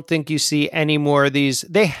I don't think you see any more of these.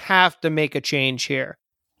 They have to make a change here.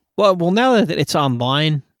 Well, now that it's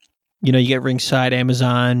online, you know, you get Ringside,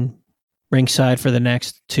 Amazon, Ringside for the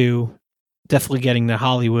next 2, definitely getting to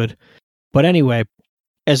Hollywood. But anyway,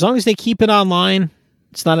 as long as they keep it online,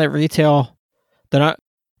 it's not at retail. They're not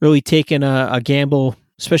really taking a gamble,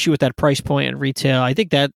 especially with that price point at retail. I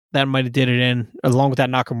think that might have did it in, along with that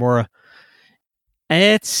Nakamura.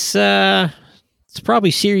 It's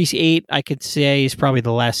probably Series 8, I could say, is probably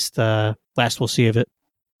the last we'll see of it.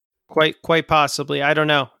 Quite possibly. I don't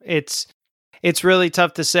know. It's really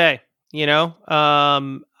tough to say, you know.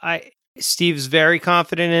 Steve's very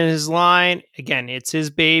confident in his line. Again, it's his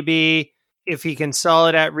baby. If he can sell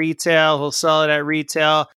it at retail, he'll sell it at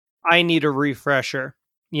retail. I need a refresher.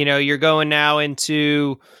 You know, you're going now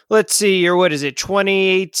into, let's see, what is it,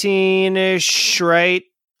 2018-ish, right,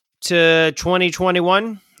 to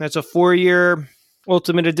 2021? That's a 4-year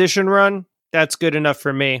Ultimate Edition run. That's good enough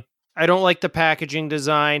for me. I don't like the packaging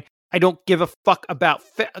design. I don't give a fuck about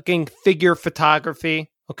fucking figure photography,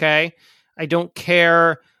 okay? I don't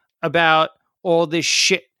care about all this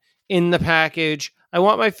shit in the package. I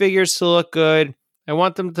want my figures to look good. I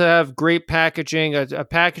want them to have great packaging, a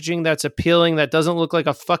packaging that's appealing, that doesn't look like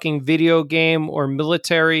a fucking video game or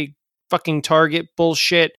military fucking Target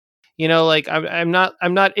bullshit. You know, like I'm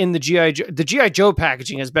not in the G.I. Joe. The G.I. Joe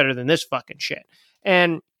packaging is better than this fucking shit.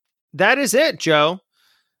 And that is it, Joe.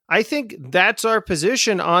 I think that's our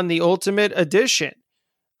position on the Ultimate Edition.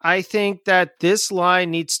 I think that this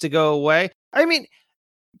line needs to go away. I mean,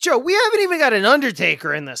 Joe, we haven't even got an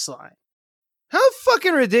Undertaker in this line. How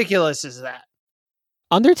fucking ridiculous is that?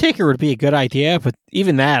 Undertaker would be a good idea, but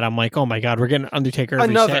even that, I'm like, oh my god, we're getting Undertaker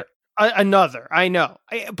every set. Another. I know,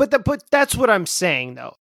 but that's what I'm saying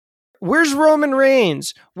though. Where's Roman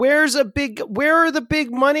Reigns? Where are the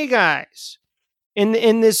big money guys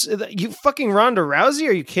in this? You fucking Ronda Rousey?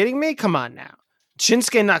 Are you kidding me? Come on now,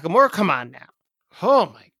 Shinsuke Nakamura. Come on now. Oh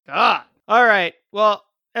my god. All right. Well,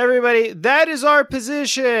 everybody, that is our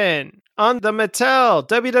position on the Mattel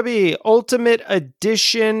WWE Ultimate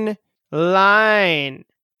Edition line.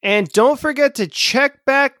 And don't forget to check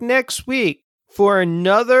back next week for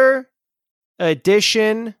another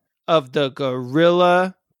edition of the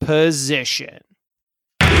Gorilla Position.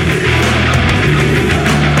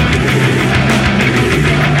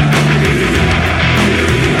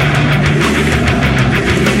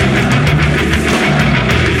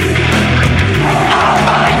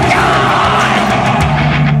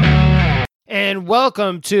 And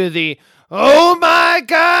welcome to the Oh My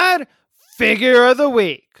God Figure of the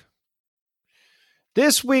Week.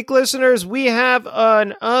 This week, listeners, we have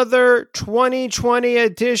another 2020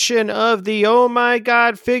 edition of the Oh My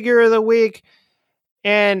God Figure of the Week.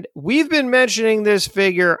 And we've been mentioning this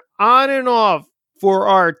figure on and off for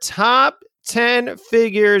our top 10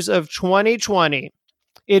 figures of 2020.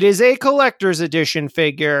 It is a collector's edition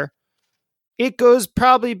figure. It goes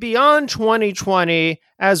probably beyond 2020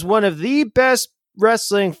 as one of the best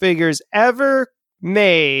wrestling figures ever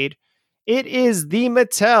made. It is the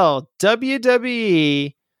Mattel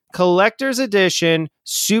WWE Collector's Edition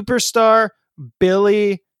Superstar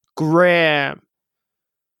Billy Graham.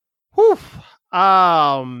 Whew.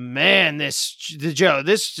 Oh man, Joe,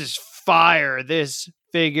 this is fire. This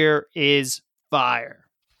figure is fire.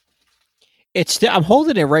 I'm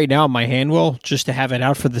holding it right now in my hand, Will, just to have it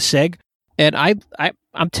out for the seg. And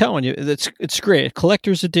I'm telling you, it's great.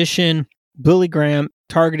 Collector's Edition, Billy Graham,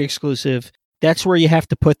 Target exclusive. That's where you have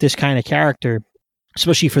to put this kind of character,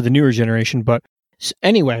 especially for the newer generation. But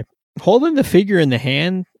anyway, holding the figure in the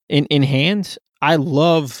hand, in hand, I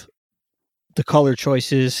love the color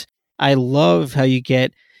choices. I love how you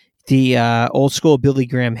get the old school Billy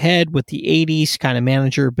Graham head with the 80s kind of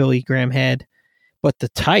manager Billy Graham head. But the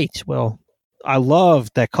tights, well, I love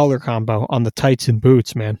that color combo on the tights and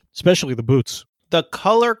boots, man. Especially the boots. The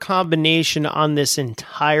color combination on this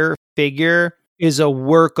entire figure is a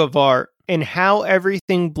work of art. And how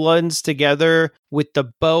everything blends together with the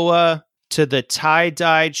boa to the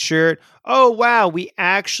tie-dyed shirt. Oh, wow, we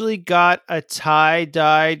actually got a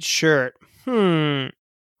tie-dyed shirt.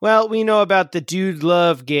 Well, we know about the Dude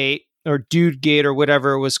Love Gate, or Dude Gate, or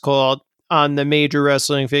whatever it was called, on the Major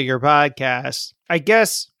Wrestling Figure podcast. I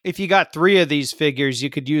guess if you got 3 of these figures, you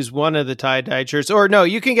could use one of the tie-dyed shirts. Or no,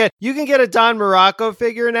 you can get a Don Morocco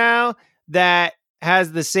figure now that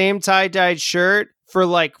has the same tie-dyed shirt for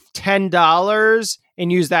like $10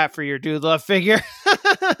 and use that for your Dude Love figure.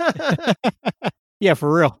 Yeah,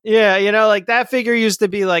 for real. Yeah, like that figure used to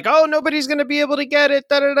be like, oh, nobody's going to be able to get it.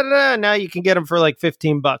 Now you can get them for like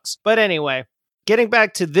 $15. But anyway, getting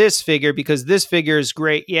back to this figure, because this figure is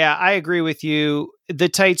great. Yeah, I agree with you. The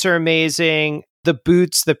tights are amazing. The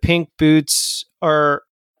boots, the pink boots are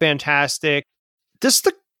fantastic.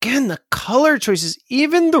 The color choices,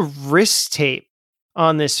 even the wrist tape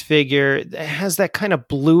on this figure, it has that kind of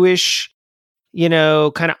bluish, kind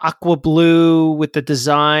of aqua blue with the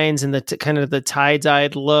designs and the kind of the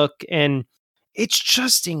tie-dyed look. And it's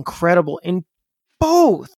just incredible. And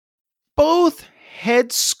both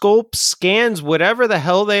head sculpt scans, whatever the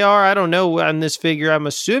hell they are, I don't know on this figure. I'm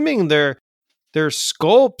assuming their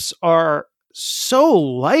sculpts are so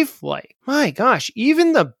lifelike. My gosh,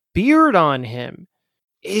 even the beard on him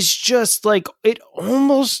is just like, it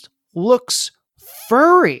almost looks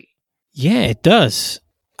furry. Yeah, it does.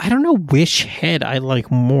 I don't know which head I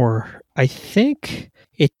like more. I think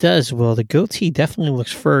it does. Well, the goatee definitely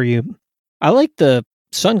looks furry. I like the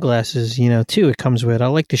sunglasses, too, it comes with. I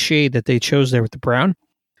like the shade that they chose there with the brown.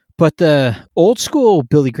 But the old school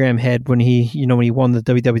Billy Graham head, when he won the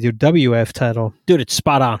WWF title, dude, it's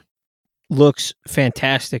spot on. Looks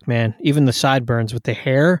fantastic, man. Even the sideburns with the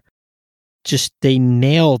hair, they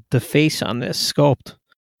nailed the face on this sculpt.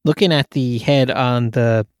 Looking at the head on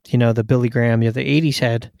the Billy Graham, the 80s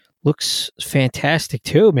head, looks fantastic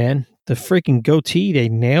too, man. The freaking goatee, they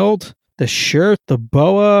nailed. The shirt, the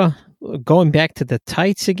boa, going back to the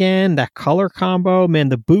tights again, that color combo, man,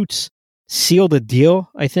 the boots seal the deal,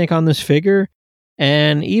 I think, on this figure.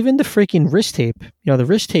 And even the freaking wrist tape, the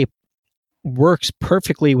wrist tape works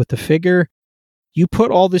perfectly with the figure. You put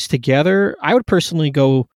all this together, I would personally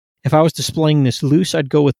go, if I was displaying this loose, I'd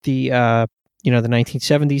go with the, the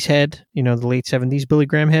 1970s head, the late 70s Billy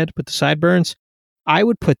Graham head with the sideburns. I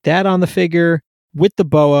would put that on the figure with the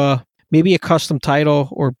boa, maybe a custom title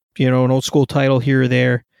or, an old school title here or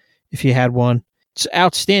there if you had one. It's an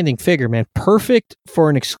outstanding figure, man. Perfect for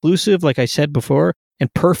an exclusive, like I said before,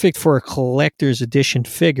 and perfect for a collector's edition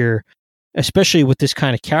figure, especially with this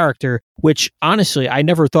kind of character, which honestly, I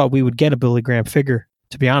never thought we would get a Billy Graham figure,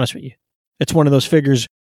 to be honest with you. It's one of those figures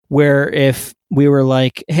where if we were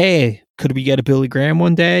like, hey, could we get a Billy Graham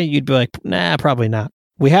one day? You'd be like, nah, probably not.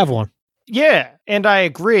 We have one. Yeah, and I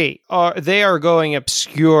agree. They are going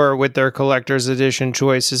obscure with their collector's edition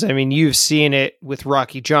choices. I mean, you've seen it with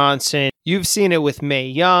Rocky Johnson. You've seen it with Mae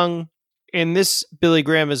Young. And this Billy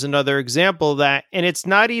Graham is another example of that. And it's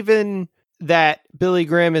not even that Billy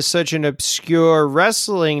Graham is such an obscure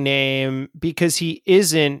wrestling name because he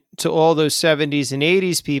isn't to all those 70s and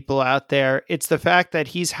 80s people out there. It's the fact that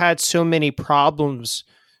he's had so many problems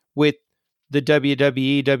with the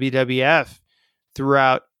WWE, WWF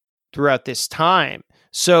throughout this time.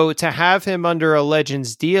 So to have him under a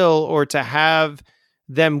Legends deal or to have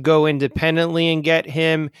them go independently and get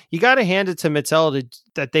him, you got to hand it to Mattel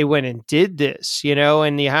that they went and did this,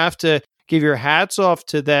 and you have to give your hats off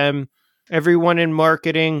to them, everyone in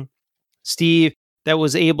marketing, Steve, that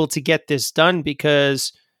was able to get this done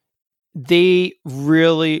because they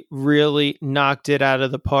really, really knocked it out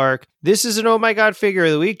of the park. This is an Oh My God figure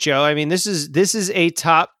of the week, Joe. I mean, this is a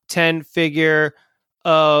top 10 figure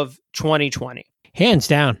of 2020. Hands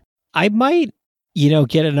down. I might,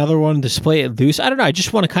 get another one, display it loose. I don't know. I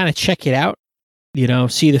just want to kind of check it out.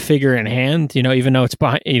 see the figure in hand, even though it's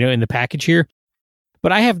behind, in the package here.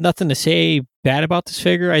 But I have nothing to say bad about this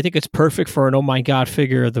figure. I think it's perfect for an Oh My God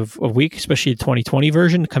figure of the week, especially the 2020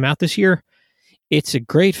 version to come out this year. It's a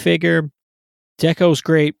great figure. Deco's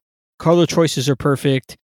great. Color choices are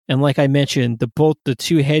perfect. And like I mentioned, the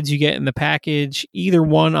two heads you get in the package, either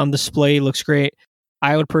one on display looks great.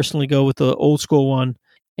 I would personally go with the old school one.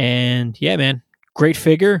 And yeah, man, great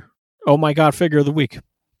figure. Oh My God figure of the week.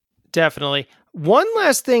 Definitely. One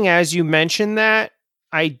last thing, as you mentioned that,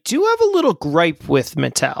 I do have a little gripe with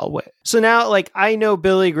Mattel. So now, I know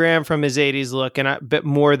Billy Graham from his 80s look and a bit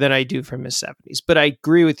more than I do from his 70s. But I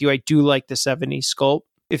agree with you. I do like the 70s sculpt.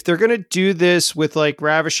 If they're going to do this with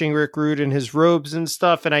Ravishing Rick Rude and his robes and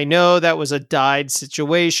stuff, and I know that was a dyed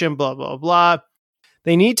situation, blah, blah, blah.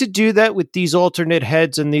 They need to do that with these alternate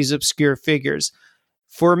heads and these obscure figures.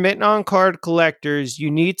 For Mitten on Card collectors,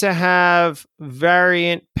 you need to have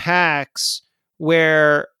variant packs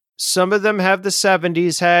where some of them have the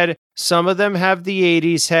 70s head, some of them have the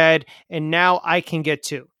 80s head, and now I can get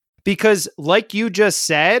two. Because like you just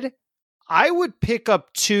said, I would pick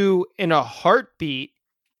up two in a heartbeat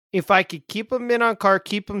if I could keep them in on card,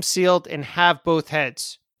 keep them sealed, and have both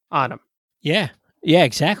heads on them. Yeah,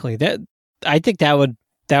 exactly. I think that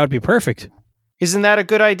would be perfect. Isn't that a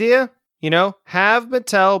good idea? Have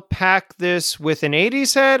Mattel pack this with an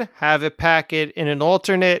 80s head, have it pack it in an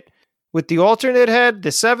alternate with the alternate head, the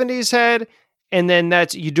 70s head, and then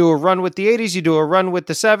you do a run with the 80s, you do a run with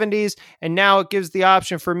the 70s, and now it gives the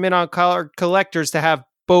option for Mitten on Card collectors to have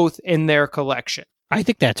both in their collection. I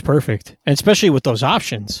think that's perfect, and especially with those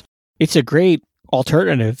options. It's a great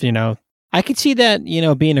alternative, I could see that,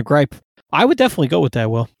 being a gripe. I would definitely go with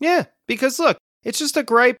that, Will. Yeah, because look, it's just a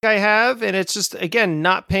gripe I have, and it's just, again,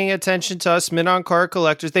 not paying attention to us Mitten on Card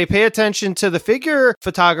collectors. They pay attention to the figure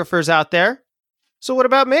photographers out there. So what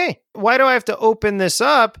about me? Why do I have to open this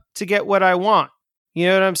up to get what I want? You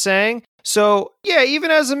know what I'm saying? So, yeah,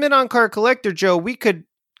 even as a Mitten on Card collector, Joe, we could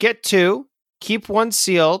get two, keep one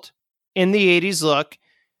sealed in the 80s look,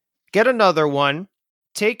 get another one,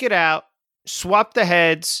 take it out, swap the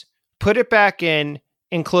heads, put it back in,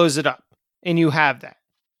 and close it up. And you have that.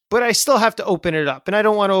 But I still have to open it up, and I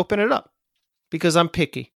don't want to open it up because I'm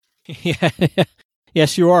picky. Yeah.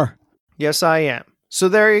 Yes, you are. Yes, I am. So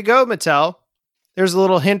there you go, Mattel. There's a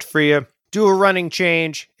little hint for you. Do a running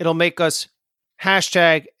change. It'll make us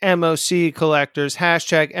 #MOC collectors,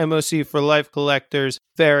 #MOC for life collectors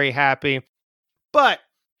very happy. But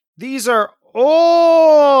these are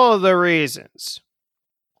all the reasons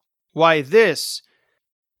why this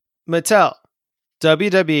Mattel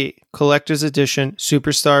WWE Collector's Edition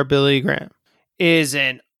Superstar Billy Graham is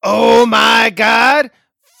an Oh My God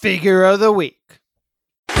figure of the week.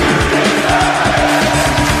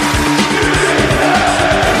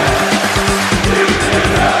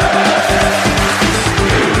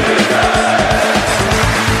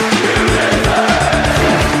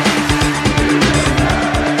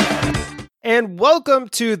 And welcome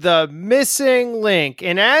to The Missing Link.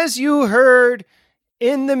 And as you heard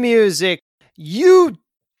in the music, you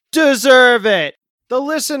deserve it. The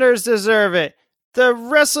listeners deserve it. The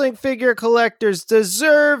wrestling figure collectors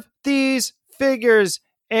deserve these figures.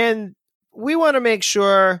 And we want to make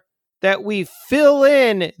sure that we fill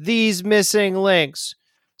in these missing links.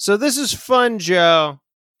 So this is fun, Joe.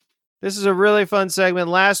 This is a really fun segment.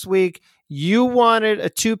 Last week, you wanted a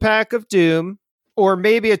 2-pack of Doom, or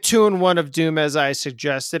maybe a 2-in-1 of Doom, as I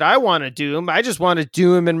suggested. I want a Doom. I just want a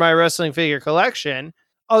Doom in my wrestling figure collection,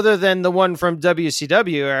 other than the one from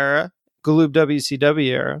WCW era, Galoob WCW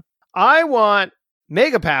era. I want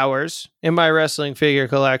Mega Powers in my wrestling figure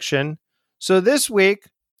collection. So this week,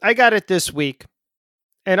 I got it this week.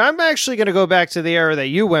 And I'm actually going to go back to the era that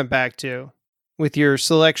you went back to with your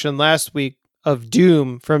selection last week of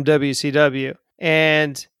Doom from WCW.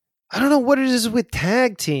 And I don't know what it is with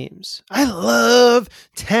tag teams. I love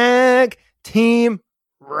tag team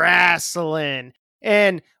wrestling.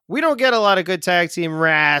 And we don't get a lot of good tag team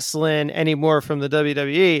wrestling anymore from the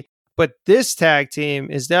WWE. But this tag team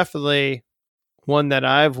is definitely one that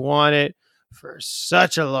I've wanted for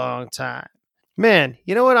such a long time. Man,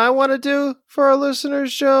 you know what I want to do for our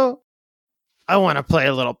listeners, Joe? I want to play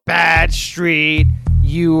a little Bad Street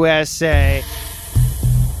USA.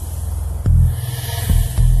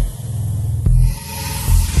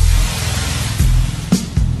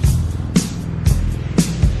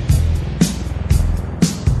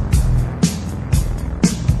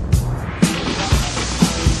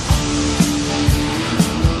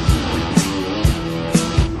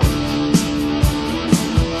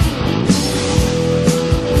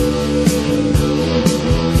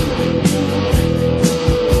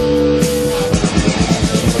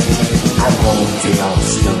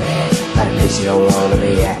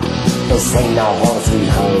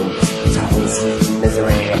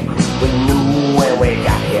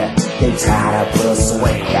 They try to put us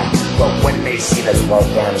away, but when they see us walk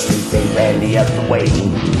down the street, they ran the other way.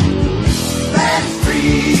 That's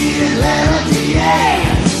free Atlanta, yeah.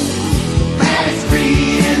 That's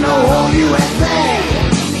free in the whole USA.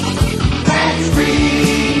 That's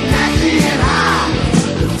free, nasty and hot.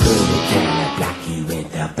 The further down the block you went,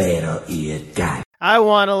 the better it got. I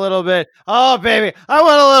want a little bit. Oh, baby. I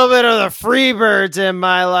want a little bit of the Freebirds in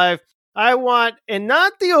my life. I want, and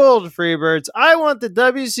not the old Freebirds, I want the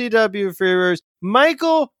WCW Freebirds,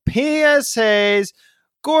 Michael P.S. Hayes,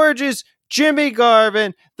 gorgeous Jimmy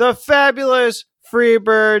Garvin, the fabulous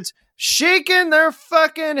Freebirds, shaking their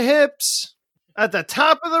fucking hips at the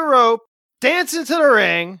top of the rope, dancing to the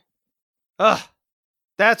ring. Ugh,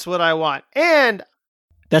 that's what I want. And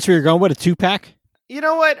That's where you're going with a 2-pack? you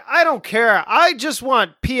know what? I don't care. I just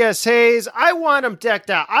want P.S. Hayes. I want them decked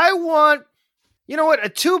out. I want, you know what? A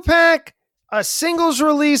 2-pack, a singles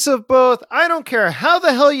release of both. I don't care how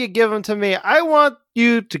the hell you give them to me. I want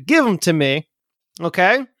you to give them to me.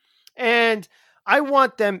 Okay? And I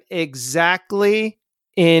want them exactly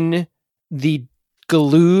in the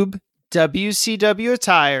Galoob WCW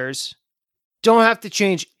attires. Don't have to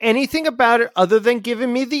change anything about it other than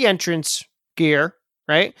giving me the entrance gear.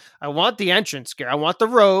 Right? I want the entrance gear. I want the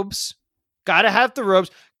robes. Gotta have the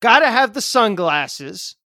robes. Gotta have the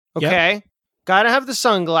sunglasses. Okay? Yep. Gotta have the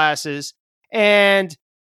sunglasses. And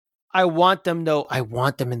I want them, though. I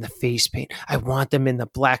want them in the face paint. I want them in the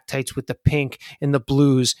black tights with the pink and the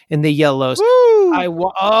blues and the yellows. Woo!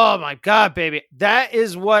 Oh my God, baby. That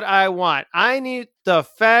is what I want. I need the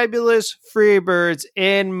fabulous Freebirds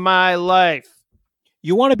in my life.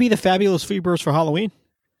 You want to be the fabulous Freebirds for Halloween?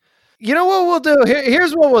 You know what we'll do?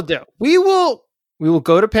 Here's what we'll do. We will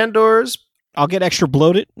go to Pandora's. I'll get extra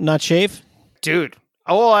bloated, not shave. Dude,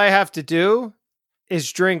 all I have to do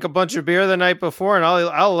is drink a bunch of beer the night before, and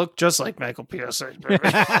I'll look just like Michael P.S. I'm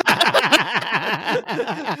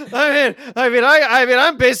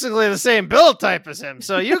basically the same build type as him.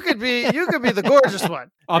 So you could be the gorgeous one.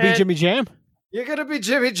 I'll be Jimmy Jam. You're gonna be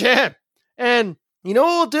Jimmy Jam. And you know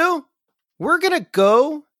what we'll do? We're gonna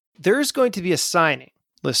go. There's going to be a signing.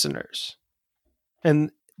 Listeners,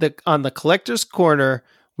 and on the Collector's Corner,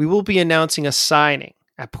 we will be announcing a signing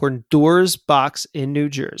at Pandora's Box in New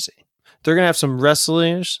Jersey. They're going to have some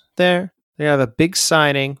wrestlers there. They're going to have a big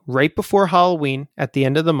signing right before Halloween at the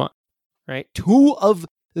end of the month, right? 2 of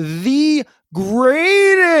the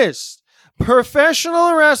greatest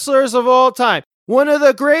professional wrestlers of all time. One of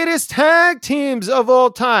the greatest tag teams of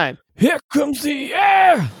all time. Here comes the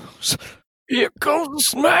air. Here comes the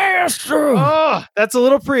Smaster. Oh, that's a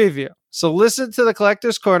little preview. So listen to the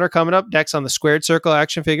Collector's Corner coming up next on the Squared Circle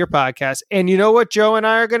Action Figure Podcast. And you know what Joe and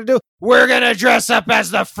I are going to do? We're going to dress up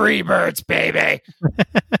as the Freebirds, baby.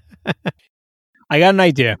 I got an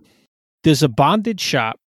idea. There's a bondage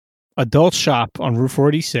shop, adult shop on Route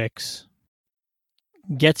 46.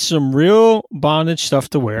 Get some real bondage stuff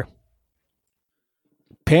to wear.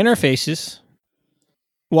 Paint our faces.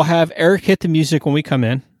 We'll have Eric hit the music when we come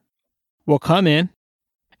in. We'll come in,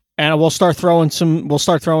 and we'll start throwing some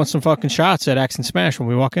fucking shots at Axe and Smash when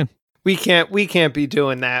we walk in. We can't be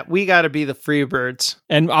doing that. We got to be the Freebirds.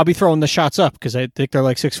 And I'll be throwing the shots up because I think they're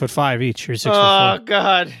like 6'5" each or 6'4". Oh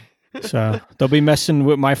God! So they'll be messing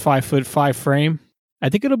with my 5'5" frame. I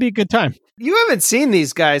think it'll be a good time. You haven't seen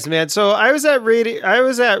these guys, man. So I was at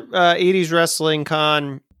 80s Wrestling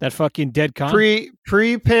Con. That fucking dead con?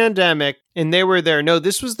 Pre-pandemic, and they were there. No,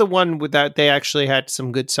 this was the one that they actually had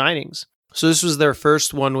some good signings. So this was their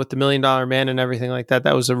first one with the $1 Million Man and everything like that.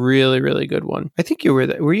 That was a really, really good one. I think you were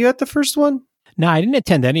there. Were you at the first one? No, I didn't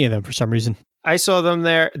attend any of them for some reason. I saw them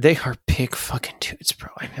there. They are big fucking dudes, bro.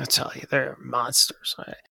 I mean, I'll tell you, they're monsters.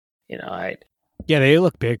 Yeah, they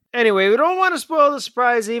look big. Anyway, we don't want to spoil the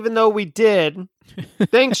surprise, even though we did.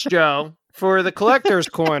 Thanks, Joe, for the Collector's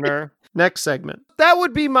Corner. Next segment. That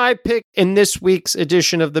would be my pick in this week's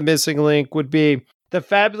edition of The Missing Link would be the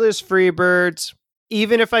fabulous Freebirds.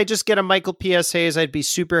 Even if I just get a Michael P.S. Hayes, I'd be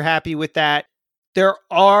super happy with that. There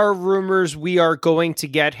are rumors we are going to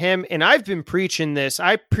get him, and I've been preaching this.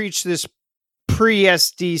 I preached this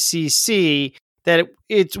pre-SDCC that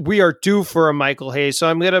we are due for a Michael Hayes. So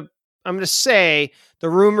I'm gonna say the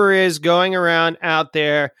rumor is going around out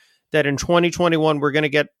there that in 2021 we're gonna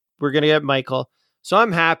get Michael. So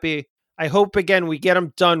I'm happy. I hope again we get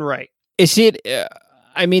him done right. Is it?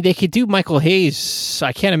 I mean, they could do Michael Hayes.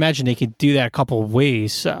 I can't imagine they could do that a couple of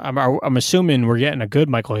ways. I'm assuming we're getting a good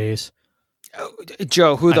Michael Hayes.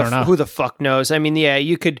 Joe, who the fuck knows? I mean, yeah,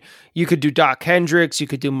 you could do Doc Hendricks, you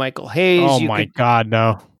could do Michael Hayes. Oh my God,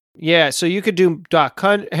 no! Yeah, so you could do Doc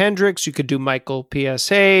Hendricks, you could do Michael P.S.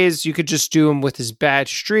 Hayes, you could just do him with his Bad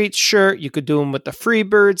Street shirt, you could do him with the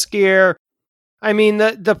Freebirds gear. I mean,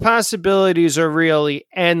 the possibilities are really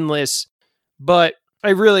endless, but I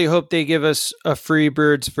really hope they give us a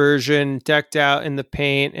Freebirds version decked out in the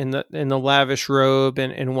paint and the lavish robe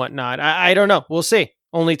and whatnot. I don't know. We'll see.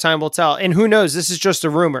 Only time will tell. And who knows? This is just a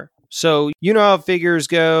rumor. So you know how figures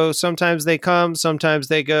go. Sometimes they come, sometimes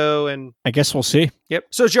they go. And I guess we'll see. Yep.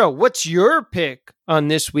 So Joe, what's your pick on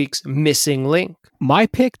this week's Missing Link? My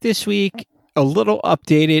pick this week, a little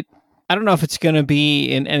updated. I don't know if it's going to be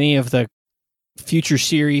in any of the future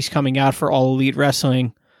series coming out for All Elite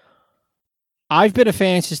Wrestling. I've been a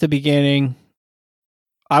fan since the beginning.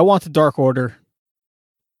 I want the Dark Order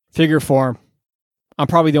figure form. I'm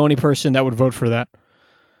probably the only person that would vote for that.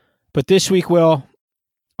 But this week, Will,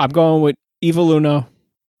 I'm going with Evil Uno,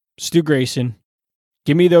 Stu Grayson.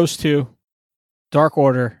 Give me those two. Dark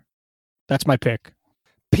Order. That's my pick.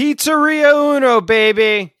 Pizzeria Uno,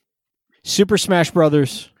 baby. Super Smash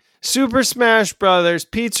Brothers. Super Smash Brothers.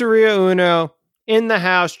 Pizzeria Uno. In the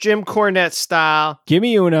house, Jim Cornette style. Give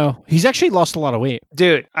me Uno. He's actually lost a lot of weight.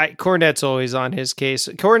 Dude, Cornette's always on his case.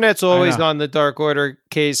 Cornette's always on the Dark Order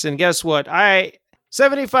case. And guess what?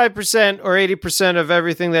 75% or 80% of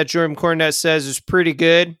everything that Jim Cornette says is pretty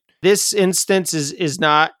good. This instance is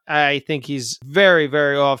not. I think he's very,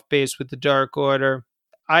 very off base with the Dark Order.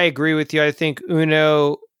 I agree with you. I think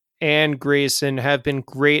Uno and Grayson have been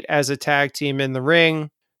great as a tag team in the ring.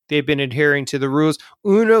 They've been adhering to the rules.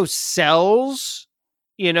 Uno sells.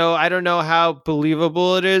 You know, I don't know how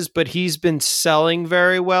believable it is, but he's been selling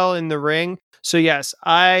very well in the ring. So yes,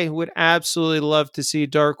 I would absolutely love to see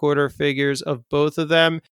Dark Order figures of both of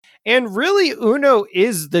them. And really, Uno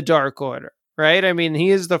is the Dark Order, right? I mean, he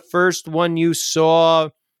is the first one you saw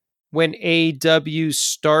when AEW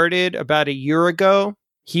started about a year ago.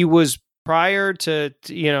 He was prior to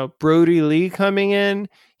Brody Lee coming in.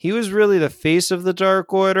 He was really the face of the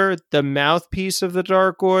Dark Order, the mouthpiece of the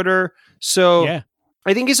Dark Order. So yeah.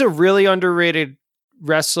 I think he's a really underrated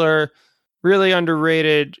wrestler, really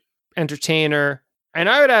underrated entertainer. And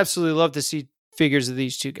I would absolutely love to see figures of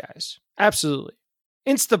these two guys. Absolutely.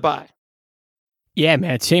 Insta buy. Yeah,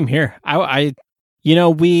 man. Same here. I don't know,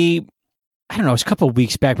 it was a couple of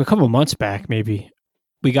weeks back, a couple of months back, maybe.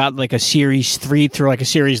 We got like a series 3 through like a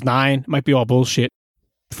series 9. Might be all bullshit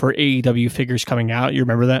for AEW figures coming out. You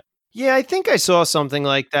remember that? Yeah, I think I saw something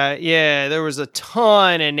like that. Yeah, there was a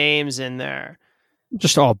ton of names in there.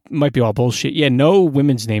 Might be all bullshit. Yeah, no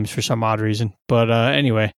women's names for some odd reason. But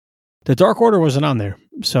anyway, the Dark Order wasn't on there.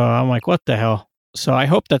 So I'm like, what the hell? So I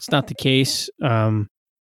hope that's not the case. I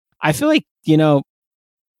feel like, the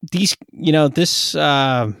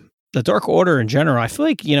Dark Order in general, I feel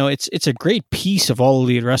like, it's a great piece of All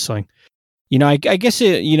Elite Wrestling. I guess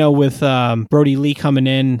with Brody Lee coming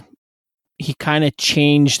in, he kind of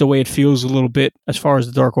changed the way it feels a little bit as far as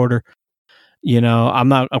the Dark Order.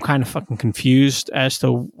 I'm kind of fucking confused as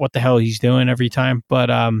to what the hell he's doing every time.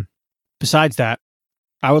 But besides that,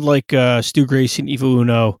 I would like Stu Grayson, Evil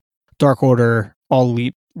Uno, Dark Order, All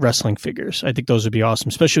Elite Wrestling figures. I think those would be awesome,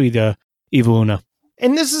 especially the Evil Uno.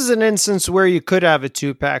 And this is an instance where you could have a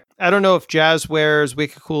 2-pack. I don't know if Jazzwares,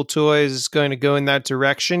 Wicked Cool Toys is going to go in that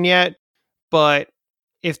direction yet, but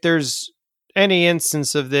if there's any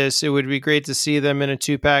instance of this, it would be great to see them in a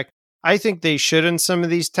 2-pack. I think they should in some of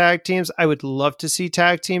these tag teams. I would love to see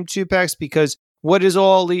tag team 2-packs because what is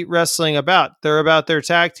All Elite Wrestling about? They're about their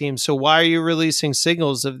tag teams. So why are you releasing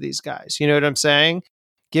singles of these guys? You know what I'm saying?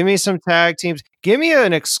 Give me some tag teams. Give me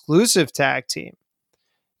an exclusive tag team.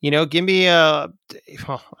 Give me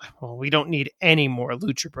we don't need any more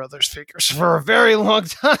Lucha Brothers figures for a very long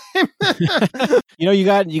time. You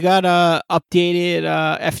got updated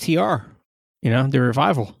FTR, the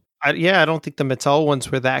Revival. I don't think the Mattel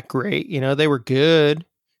ones were that great. They were good.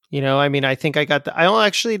 I think I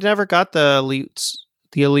actually never got the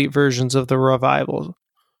elite versions of the Revival.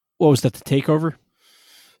 What was that, the Takeover?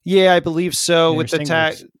 Yeah, I believe so. With the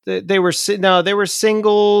tag, they were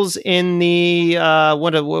singles in the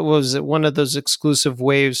what was it? One of those exclusive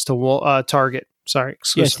waves to Target. Sorry,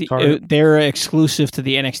 exclusive. Yes, they're exclusive to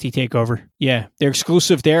the NXT Takeover. Yeah, they're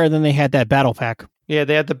exclusive there. And then they had that battle pack. Yeah,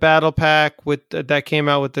 they had the battle pack with that came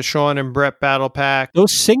out with the Shawn and Brett battle pack. The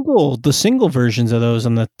single versions of those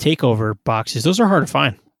on the Takeover boxes. Those are hard to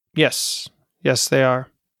find. Yes, they are.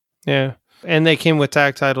 Yeah. And they came with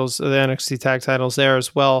tag titles, the NXT tag titles there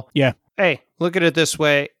as well. Yeah. Hey, look at it this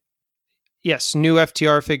way. Yes, new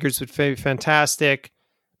FTR figures would be fantastic.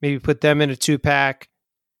 Maybe put them in a 2-pack.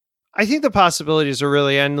 I think the possibilities are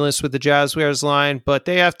really endless with the Jazzwares line, but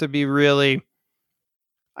they have to be really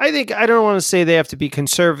I think, I don't want to say they have to be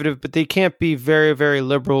conservative, but they can't be very, very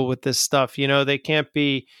liberal with this stuff. You know, they can't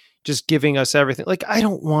be just giving us everything. Like, I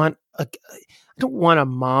don't want a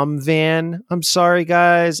mom van. I'm sorry,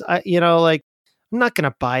 guys. I'm not going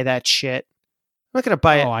to buy that shit. I'm not going to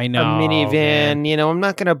buy a minivan. Man. You know, I'm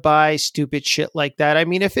not going to buy stupid shit like that. I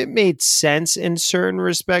mean, if it made sense in certain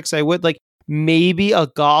respects, I would. Like, maybe a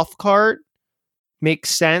golf cart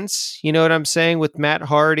makes sense. You know what I'm saying? With Matt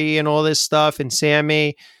Hardy and all this stuff and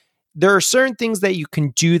Sammy, there are certain things that you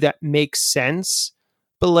can do that make sense,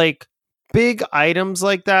 but like big items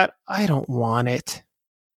like that, I don't want it.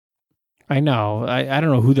 I know. I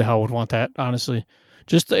don't know who the hell would want that, honestly.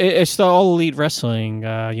 Just, it's the All Elite Wrestling,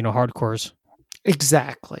 hardcores.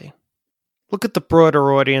 Exactly. Look at the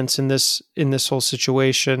broader audience in this whole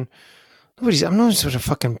situation. I'm not just going to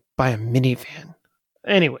fucking buy a minivan.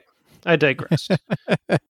 Anyway, I digress.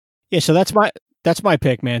 Yeah, so that's my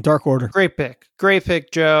pick, man. Dark Order. Great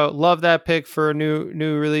pick, Joe. Love that pick for a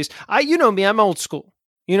new release. You know me, I'm old school.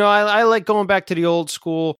 You know, I like going back to the old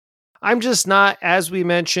school. I'm just not, as we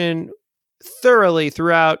mentioned thoroughly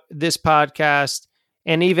throughout this podcast,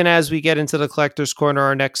 and even as we get into the Collector's Corner,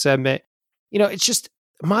 our next segment, you know, it's just,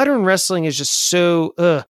 modern wrestling is just so,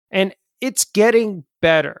 and it's getting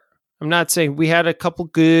better. I'm not saying, we had a couple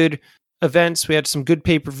good events. We had some good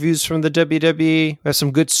pay-per-views from the WWE. We have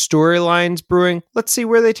some good storylines brewing. Let's see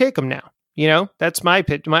where they take them now. You know, that's my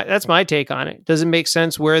pitch. That's my take on it. Does it make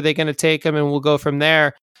sense? Where are they going to take them? And we'll go from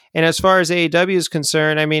there. And as far as AEW is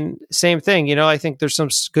concerned, I mean, same thing. You know, I think there's some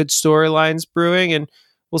good storylines brewing, and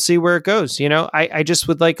we'll see where it goes. You know, I just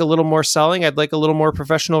would like a little more selling. I'd like a little more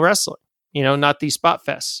professional wrestling. You know, not these spot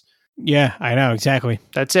fests. Yeah, I know. Exactly.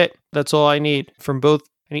 That's it. That's all I need from both.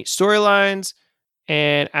 I need storylines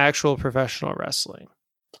and actual professional wrestling.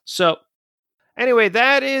 So anyway,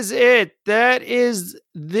 that is it. That is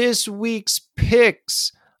this week's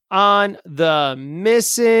picks on The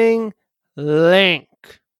Missing Link.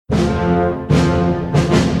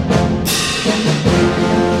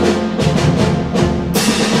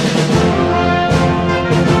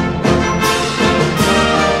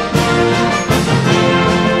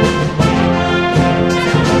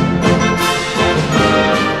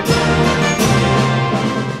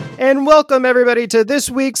 And welcome everybody to this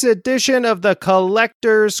week's edition of the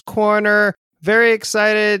Collector's Corner. Very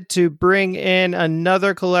excited to bring in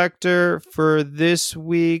another collector for this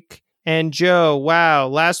week. And Joe, wow,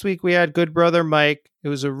 last week we had Good Brother Mike. It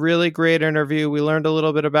was a really great interview. We learned a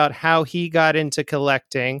little bit about how he got into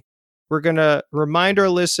collecting. We're going to remind our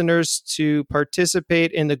listeners to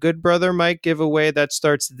participate in the Good Brother Mike giveaway that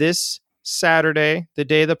starts this Saturday, the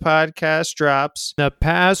day the podcast drops. The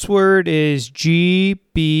password is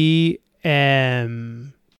GBM.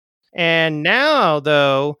 And now,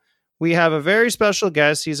 though, we have a very special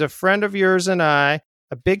guest. He's a friend of yours and I,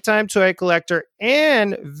 a big-time toy collector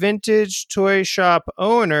and vintage toy shop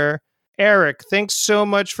owner, Eric. Thanks so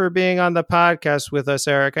much for being on the podcast with us,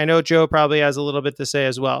 Eric. I know Joe probably has a little bit to say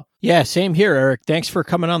as well. Yeah, same here, Eric. Thanks for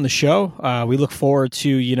coming on the show. We look forward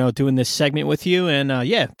to, doing this segment with you. And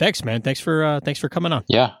yeah, thanks, man. Thanks for coming on.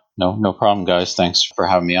 Yeah, no problem, guys. Thanks for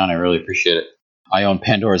having me on. I really appreciate it. I own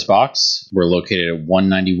Pandora's Box. We're located at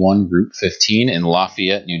 191 Route 15 in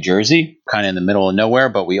Lafayette, New Jersey, kind of in the middle of nowhere,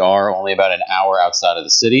 but we are only about an hour outside of the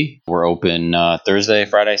city. We're open Thursday,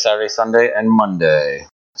 Friday, Saturday, Sunday, and Monday.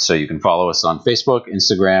 So you can follow us on Facebook,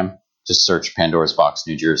 Instagram. Just search Pandora's Box,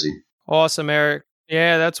 New Jersey. Awesome, Eric.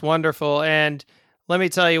 Yeah, that's wonderful. And let me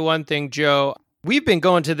tell you one thing, Joe. We've been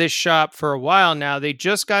going to this shop for a while now. They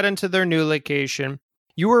just got into their new location.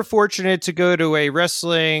 You were fortunate to go to a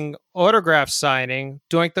wrestling autograph signing,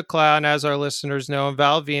 Doink the Clown, as our listeners know, and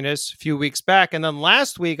Val Venus a few weeks back. And then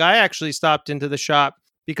last week, I actually stopped into the shop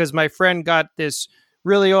because my friend got this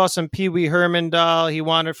really awesome Pee Wee Herman doll he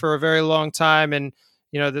wanted for a very long time. And,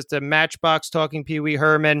 there's the Matchbox talking Pee Wee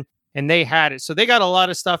Herman, and they had it. So they got a lot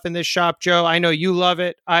of stuff in this shop, Joe. I know you love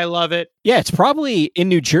it. I love it. Yeah, it's probably in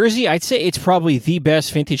New Jersey. I'd say it's probably the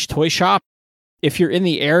best vintage toy shop. If you're in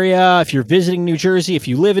the area, if you're visiting New Jersey, if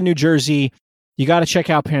you live in New Jersey, you got to check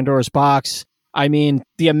out Pandora's Box. I mean,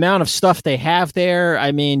 the amount of stuff they have there,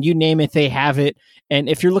 I mean, you name it, they have it. And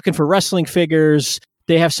if you're looking for wrestling figures,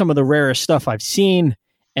 they have some of the rarest stuff I've seen.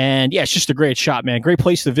 And yeah, it's just a great shop, man. Great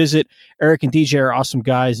place to visit. Eric and DJ are awesome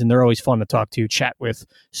guys, and they're always fun to talk to, chat with.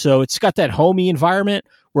 So it's got that homey environment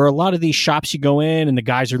where a lot of these shops you go in and the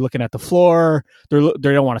guys are looking at the floor. They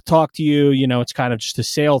don't want to talk to you. It's kind of just a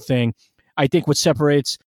sale thing. I think what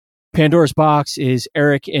separates Pandora's Box is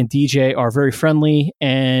Eric and DJ are very friendly,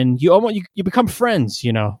 and you become friends,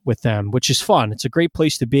 with them, which is fun. It's a great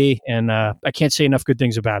place to be, and I can't say enough good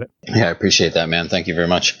things about it. Yeah, I appreciate that, man. Thank you very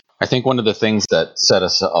much. I think one of the things that set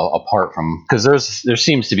us apart from, because there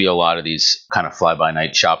seems to be a lot of these kind of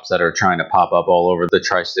fly-by-night shops that are trying to pop up all over the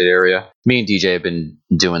tri-state area. Me and DJ have been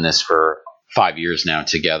doing this for 5 years now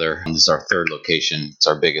together. And this is our third location. It's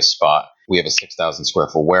our biggest spot. We have a 6,000 square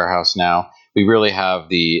foot warehouse now. We really have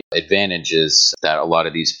the advantages that a lot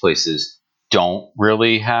of these places don't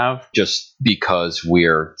really have, just because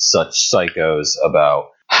we're such psychos about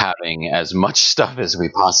having as much stuff as we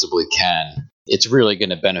possibly can. It's really going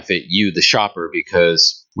to benefit you, the shopper,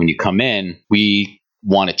 because when you come in, we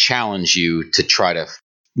want to challenge you to try to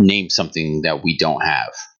name something that we don't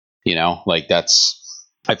have. You know, like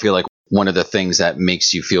I feel like one of the things that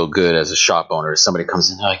makes you feel good as a shop owner is somebody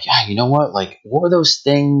comes in, they're like, yeah, you know what? Like, what were those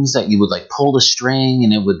things that you would like pull the string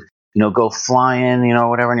and it would, go flying,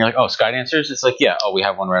 whatever. And you're like, oh, Sky Dancers? It's like, yeah, we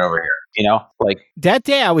have one right over here. Like that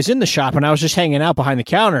day I was in the shop and I was just hanging out behind the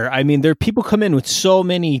counter. I mean, there are people come in with so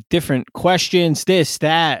many different questions, this,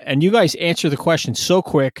 that, and you guys answer the question so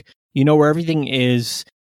quick. You know where everything is.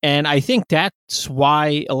 And I think that's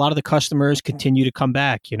why a lot of the customers continue to come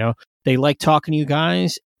back. They like talking to you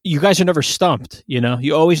guys. You guys are never stumped.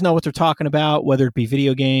 You always know what they're talking about, whether it be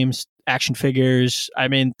video games, action figures. I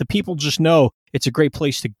mean, the people just know it's a great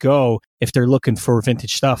place to go if they're looking for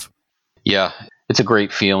vintage stuff. Yeah, it's a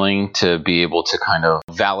great feeling to be able to kind of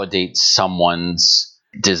validate someone's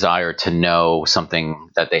desire to know something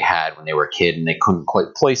that they had when they were a kid and they couldn't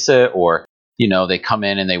quite place it, or, they come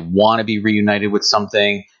in and they want to be reunited with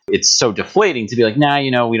something. It's so deflating to be like, nah,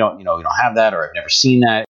 we don't have that, or I've never seen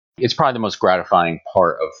that. It's probably the most gratifying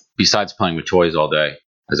part of, besides playing with toys all day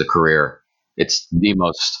as a career, it's the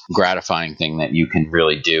most gratifying thing that you can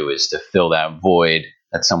really do is to fill that void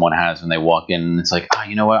that someone has when they walk in. And it's like,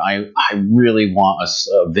 you know what? I really want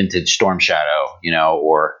a vintage Storm Shadow,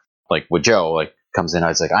 or like with Joe, like comes in, I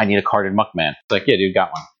was like, I need a carded Muckman. It's like, yeah, dude,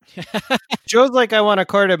 got one. Joe's like, I want a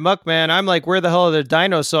carded Muckman. I'm like, where the hell are the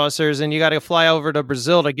Dino Saucers? And you got to fly over to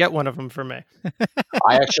Brazil to get one of them for me.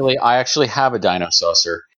 I actually have a Dino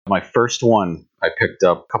Saucer. My first one I picked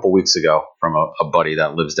up a couple weeks ago from a buddy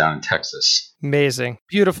that lives down in Texas. Amazing.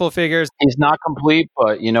 Beautiful figures. He's not complete,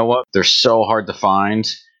 but you know what? They're so hard to find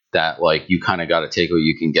that like you kind of got to take what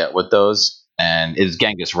you can get with those. And it's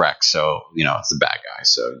Genghis Rex, so it's the bad guy,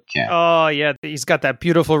 so you can't. Oh yeah, he's got that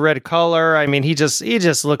beautiful red color. I mean, he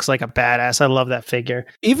just looks like a badass. I love that figure.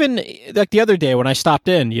 Even like the other day when I stopped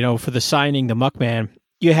in, for the signing, the Muckman,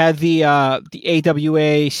 you had the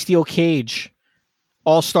AWA steel cage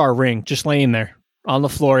all-star ring just laying there on the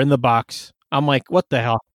floor in the box. I'm like, what the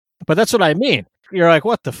hell? But that's what I mean. You're like,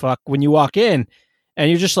 what the fuck? When you walk in and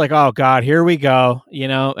you're just like, oh God, here we go,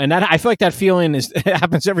 and that I feel like that feeling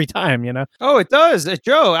happens every time, Oh, it does.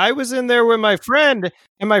 Joe, I was in there with my friend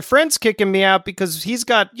and my friend's kicking me out because he's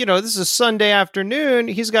got, this is a Sunday afternoon.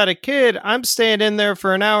 He's got a kid. I'm staying in there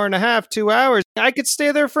for an hour and a half, 2 hours. I could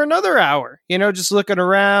stay there for another hour, just looking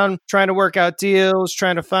around, trying to work out deals,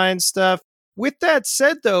 trying to find stuff. With that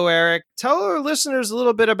said, though, Eric, tell our listeners a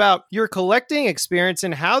little bit about your collecting experience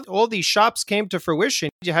and how all these shops came to fruition.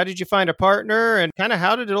 How did you find a partner and kind of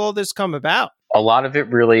how did all this come about? A lot of it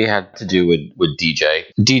really had to do with DJ.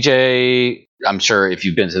 DJ, I'm sure if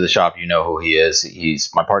you've been to the shop, you know who he is. He's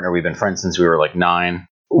my partner. We've been friends since we were like 9.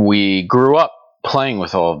 We grew up playing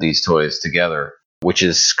with all of these toys together, which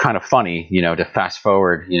is kind of funny, to fast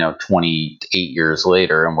forward, 28 years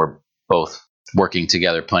later, and we're both working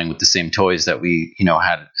together, playing with the same toys that we,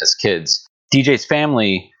 had as kids. DJ's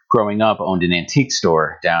family growing up owned an antique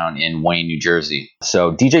store down in Wayne, New Jersey.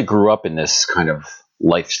 So DJ grew up in this kind of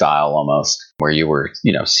lifestyle almost where you were,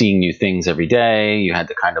 seeing new things every day. You had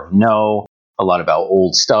to kind of know a lot about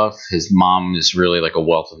old stuff. His mom is really like a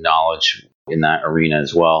wealth of knowledge in that arena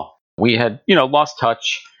as well. We had, lost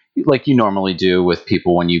touch like you normally do with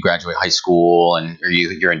people when you graduate high school and or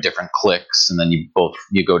you're in different cliques and then you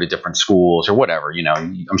go to different schools or whatever,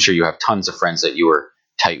 I'm sure you have tons of friends that you were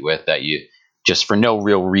tight with that you just for no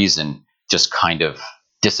real reason just kind of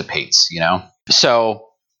dissipates, So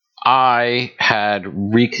I had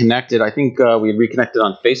reconnected. I think we had reconnected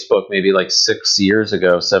on Facebook maybe like 7 years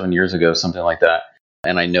ago, something like that.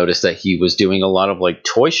 And I noticed that he was doing a lot of like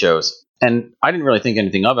toy shows. And I didn't really think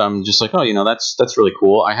anything of it. I'm just like, oh, that's really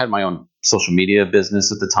cool. I had my own social media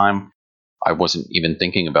business at the time. I wasn't even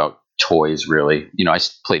thinking about toys really. I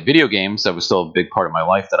played video games. That was still a big part of my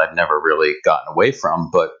life that I've never really gotten away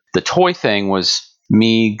from. But the toy thing was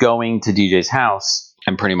me going to DJ's house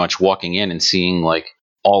and pretty much walking in and seeing like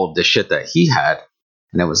all of the shit that he had.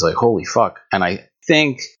 And it was like, holy fuck. And I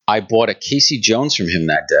think I bought a Casey Jones from him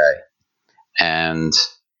that day. And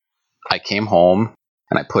I came home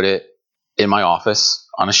and I put it in my office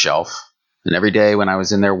on a shelf. And every day when I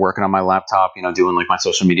was in there working on my laptop, doing like my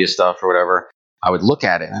social media stuff or whatever, I would look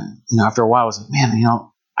at it. And, after a while, I was like, man,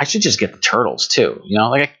 I should just get the turtles too.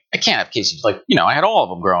 Like I can't have Casey. Like, I had all of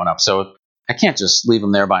them growing up. So I can't just leave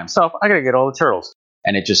him there by himself. I got to get all the turtles.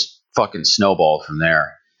 And it just fucking snowballed from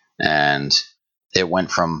there. And it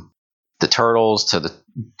went from the turtles to the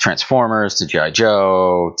Transformers to G.I.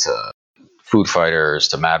 Joe to Food Fighters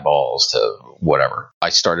to Mad Balls to whatever. I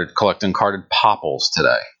started collecting carded Popples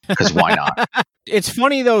today because why not? It's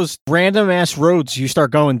funny, those random ass roads you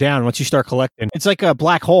start going down once you start collecting. It's like a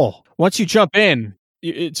black hole. Once you jump in,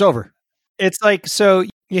 it's over. It's like, so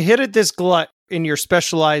you hit at this glut in your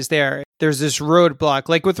specialized area. There's this roadblock.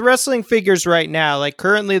 Like with wrestling figures right now, like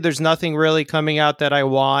currently there's nothing really coming out that I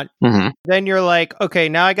want. Mm-hmm. Then you're like, okay,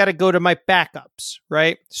 now I got to go to my backups,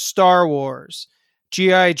 right? Star Wars,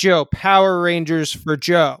 G.I. Joe, Power Rangers for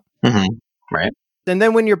Joe. Mm-hmm. Right. And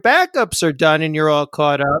then when your backups are done and you're all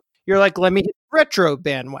caught up, you're like, let me hit retro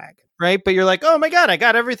bandwagon, right? But you're like, oh my God, I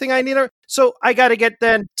got everything I need. So I got to get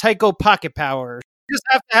then Tycho Pocket Power. You just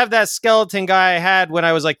have to have that skeleton guy I had when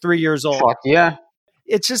I was like 3 years old. Fuck yeah.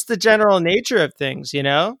 It's just the general nature of things,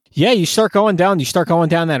 Yeah, you start going down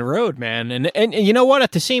that road, man. And you know what?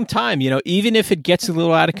 At the same time, even if it gets a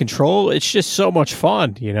little out of control, it's just so much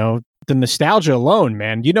fun, The nostalgia alone,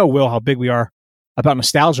 man. Will, how big we are about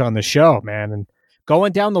nostalgia on the show, man. And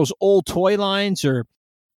going down those old toy lines or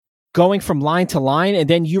going from line to line, and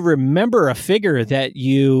then you remember a figure that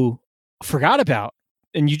you forgot about.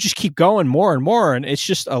 And you just keep going more and more, and it's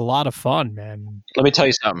just a lot of fun, man. Let me tell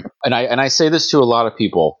you something, and I say this to a lot of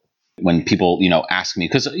people when people ask me,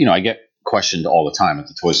 because I get questioned all the time at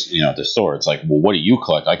the toys at the store. It's like, well, what do you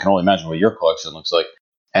collect? I can only imagine what your collection looks like,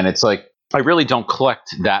 and it's like I really don't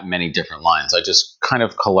collect that many different lines. I just kind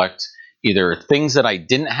of collect either things that I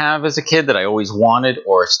didn't have as a kid that I always wanted,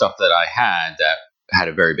 or stuff that I had that had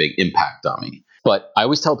a very big impact on me. But I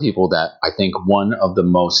always tell people that I think one of the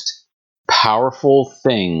most powerful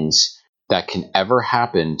things that can ever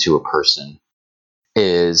happen to a person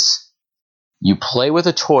is you play with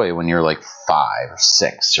a toy when you're like 5 or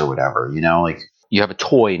 6 or whatever, like you have a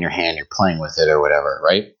toy in your hand, you're playing with it or whatever,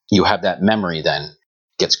 right? You have that memory then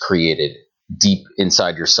gets created deep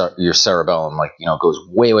inside your cerebellum, like, goes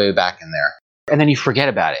way, way back in there. And then you forget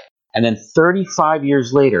about it. And then 35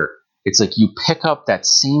 years later, it's like you pick up that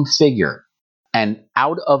same figure, and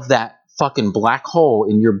out of that fucking black hole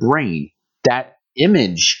in your brain, that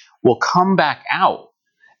image will come back out,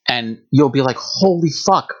 and you'll be like, holy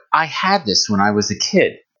fuck, I had this when I was a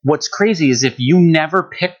kid. What's crazy is if you never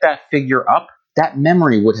picked that figure up, that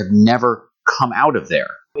memory would have never come out of there.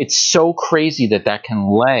 It's so crazy that can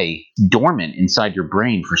lay dormant inside your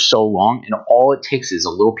brain for so long, and all it takes is a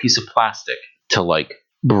little piece of plastic to like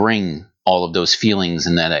bring all of those feelings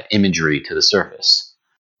and that imagery to the surface.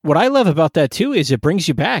 What I love about that too is it brings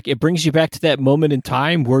you back. It brings you back to that moment in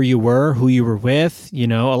time where you were, who you were with. A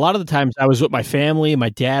lot of the times I was with my family, my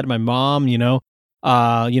dad, my mom.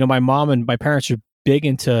 My mom and my parents are big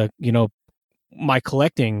into my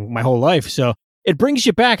collecting my whole life. So it brings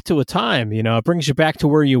you back to a time. It brings you back to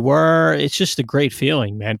where you were. It's just a great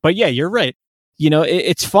feeling, man. But yeah, you're right.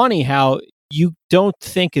 It's funny how you don't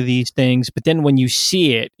think of these things, but then when you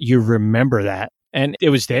see it, you remember that. And it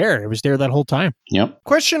was there. It was there that whole time. Yep.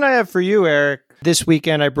 Question I have for you, Eric. This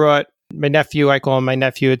weekend, I brought my nephew. I call him my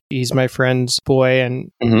nephew. He's my friend's boy.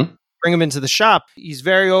 And bring him into the shop. He's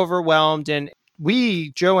very overwhelmed. And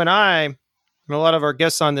we, Joe and I, and a lot of our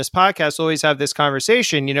guests on this podcast always have this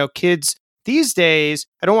conversation. Kids these days,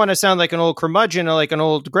 I don't want to sound like an old curmudgeon or like an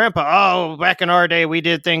old grandpa. Oh, back in our day, we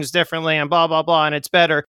did things differently and blah, blah, blah. And it's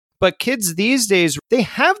better. But kids these days, they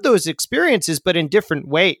have those experiences, but in different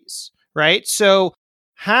ways. Right? So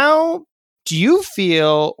how do you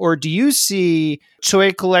feel, or do you see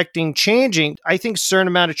toy collecting changing? I think a certain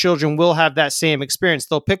amount of children will have that same experience.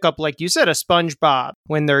 They'll pick up, like you said, a SpongeBob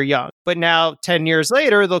when they're young. But now 10 years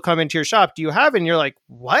later, they'll come into your shop. Do you have it? And you're like,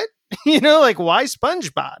 what? Like why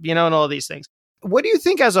SpongeBob? And all these things. What do you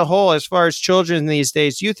think as a whole, as far as children these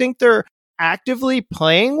days? Do you think they're actively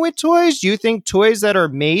playing with toys? Do you think toys that are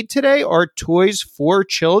made today are toys for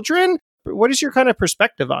children? What is your kind of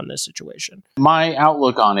perspective on this situation? My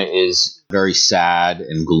outlook on it is a very sad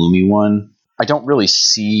and gloomy one. I don't really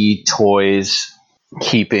see toys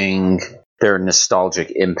keeping their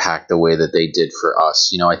nostalgic impact the way that they did for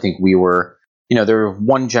us. I think we were, there were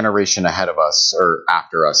one generation ahead of us or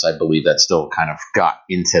after us, I believe, that still kind of got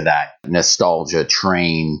into that nostalgia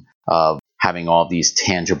train of having all these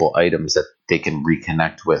tangible items that they can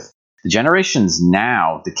reconnect with. The generations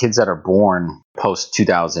now, the kids that are born post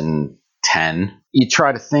 2010, you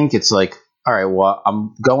try to think it's like all right, well,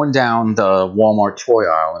 I'm going down the Walmart toy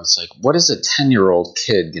aisle, and it's like, what is a 10-year-old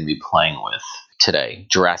kid going to be playing with today?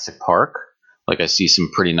 Jurassic Park. Like, I see some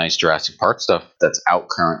pretty nice Jurassic Park stuff that's out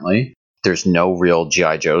currently. There's no real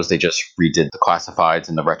G.I. Joes. They just redid the classifieds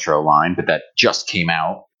and the retro line, but that just came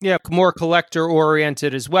out. Yeah, more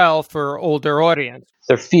collector-oriented as well for older audience.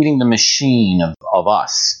 They're feeding the machine of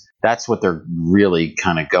us. That's what they're really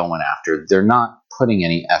kind of going after. They're not putting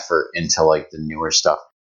any effort into, like, the newer stuff.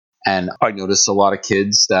 And I notice a lot of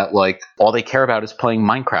kids that, like, all they care about is playing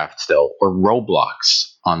Minecraft still or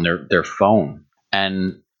Roblox on their phone.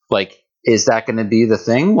 And, like, is that going to be the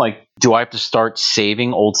thing? Like, do I have to start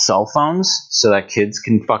saving old cell phones so that kids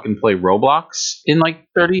can fucking play Roblox in, like,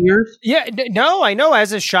 30 years? Yeah, no, I know.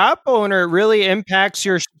 As a shop owner, it really impacts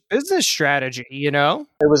your business strategy, you know?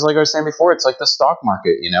 It was like I was saying before, it's like the stock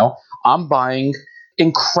market, you know? I'm buying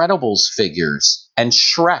Incredibles figures and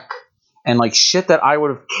Shrek and like shit that I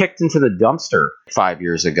would have kicked into the dumpster 5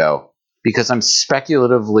 years ago because I'm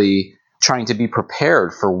speculatively trying to be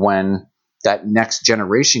prepared for when that next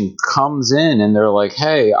generation comes in and they're like,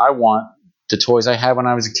 hey, I want the toys I had when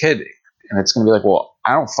I was a kid. And it's going to be like, well,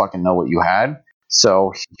 I don't fucking know what you had.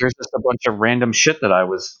 So here's just a bunch of random shit that I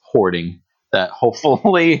was hoarding that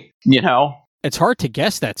hopefully, you know. It's hard to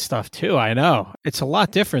guess that stuff too. I know. It's a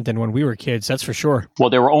lot different than when we were kids. That's for sure. Well,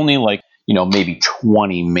 there were only like, you know, maybe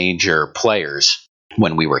 20 major players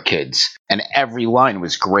when we were kids. And every line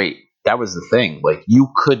was great. That was the thing. Like, you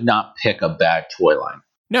could not pick a bad toy line.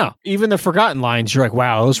 No, even the forgotten lines, you're like,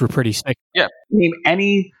 wow, those were pretty sick. Yeah. Name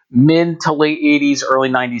any mid to late 80s, early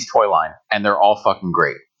 90s toy line, and they're all fucking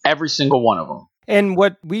great. Every single one of them. And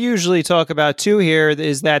what we usually talk about too here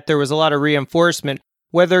is that there was a lot of reinforcement.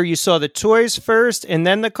 Whether you saw the toys first and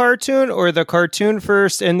then the cartoon, or the cartoon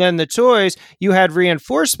first and then the toys, you had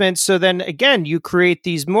reinforcement. So then again, you create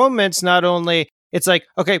these moments. Not only it's like,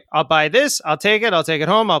 okay, I'll buy this, I'll take it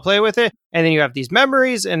home, I'll play with it. And then you have these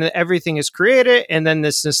memories and everything is created. And then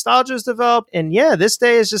this nostalgia is developed. And yeah, this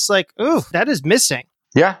day is just like, ooh, that is missing.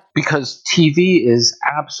 Yeah, because TV is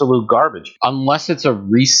absolute garbage. Unless it's a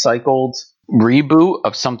recycled reboot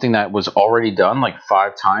of something that was already done like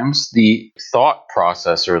 5 times, the thought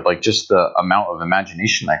process or like just the amount of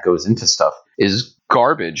imagination that goes into stuff is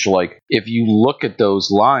garbage. Like, if you look at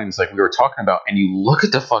those lines like we were talking about and you look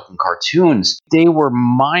at the fucking cartoons, they were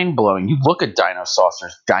mind-blowing. You look at Dino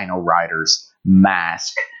Saucers, Dino Riders,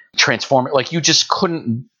 Mask, Transformers, like you just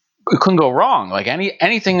couldn't go wrong. Like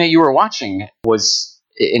anything that you were watching was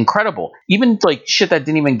incredible. Even like shit that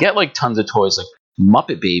didn't even get like tons of toys, like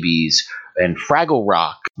Muppet Babies and Fraggle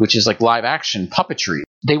Rock, which is like live action puppetry.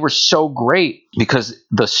 They were so great because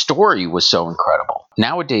the story was so incredible.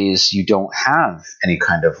 Nowadays, you don't have any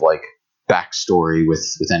kind of like backstory with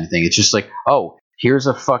anything. It's just like, oh, here's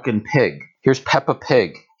a fucking pig. Here's Peppa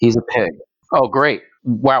Pig. He's a pig. Oh, great.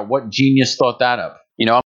 Wow, what genius thought that up? You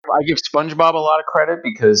know, I give SpongeBob a lot of credit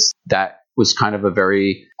because that was kind of a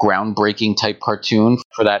very groundbreaking type cartoon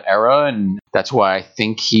for that era. And that's why I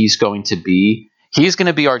think he's going to be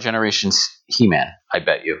our generation's He-Man, I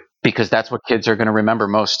bet you. Because that's what kids are going to remember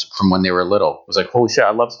most from when they were little. It was like, holy shit,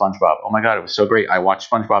 I love SpongeBob. Oh my God, it was so great. I watched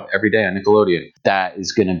SpongeBob every day on Nickelodeon. That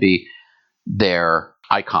is going to be their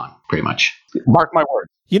icon, pretty much. Mark my words.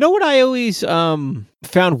 You know what I always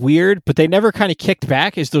found weird, but they never kind of kicked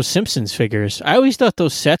back, is those Simpsons figures. I always thought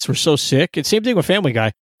those sets were so sick. It's same thing with Family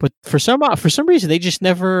Guy. But for some reason, they just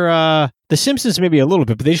never, the Simpsons maybe a little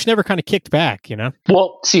bit, but they just never kind of kicked back, you know?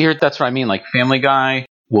 Well, see here, that's what I mean. Like, Family Guy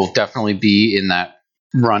will definitely be in that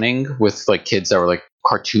running with like kids that were like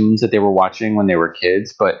cartoons that they were watching when they were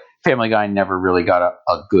kids. But Family Guy never really got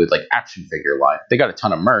a good like action figure line. They got a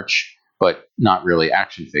ton of merch, but not really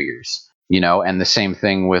action figures, you know? And the same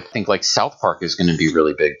thing with, I think like South Park is going to be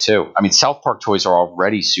really big too. I mean, South Park toys are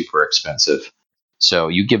already super expensive. So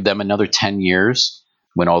you give them another 10 years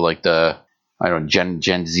when all like the, I don't know,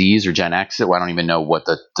 Gen Zs or Gen X, I don't even know what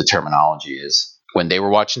the terminology is. When they were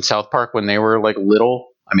watching South Park when they were like little,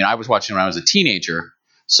 I mean, I was watching when I was a teenager,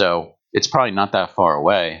 so it's probably not that far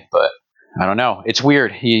away, but I don't know. It's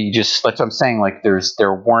weird. You just, that's what I'm saying. Like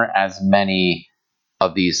there weren't as many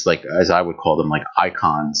of these, like, as I would call them, like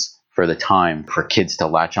icons for the time for kids to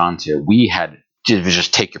latch onto. We had to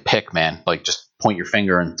just take your pick, man. Like, just point your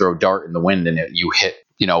finger and throw a dart in the wind and you hit,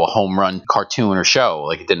 you know, a home run cartoon or show.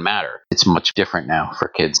 Like, it didn't matter. It's much different now for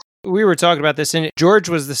kids. We were talking about this, and George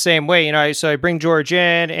was the same way. You know, so I bring George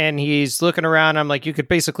in, and he's looking around. I'm like, you could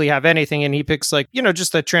basically have anything, and he picks like, you know,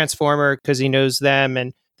 just a Transformer because he knows them,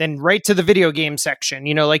 and then right to the video game section.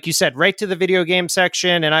 You know, like you said, right to the video game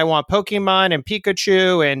section, and I want Pokemon and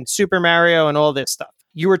Pikachu and Super Mario and all this stuff.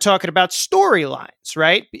 you were talking about storylines,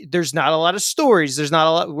 right? There's not a lot of stories. There's not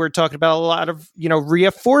a lot. We're talking about a lot of,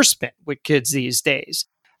 reinforcement with kids these days.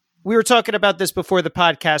 We were talking about this before the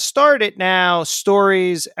podcast started. Now,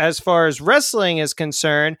 stories as far as wrestling is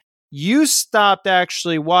concerned, you stopped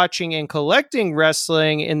actually watching and collecting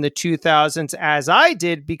wrestling in the 2000s as I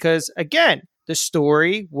did because, again, the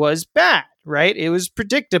story was bad, right? It was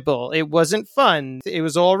predictable. It wasn't fun. It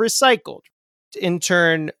was all recycled. In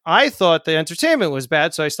turn, I thought the entertainment was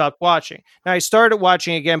bad, so I stopped watching. Now, I started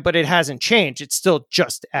watching again, but it hasn't changed. It's still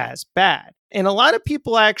just as bad. And a lot of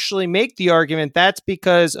people actually make the argument that's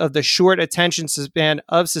because of the short attention span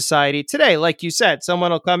of society today. Like you said,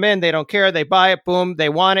 someone will come in, they don't care, they buy it, boom, they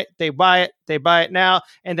want it, they buy it now,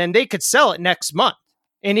 and then they could sell it next month.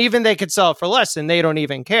 And even they could sell it for less, and they don't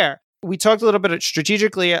even care. We talked a little bit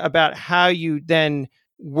strategically about how you then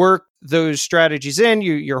work those strategies in.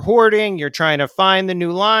 You're hoarding, you're trying to find the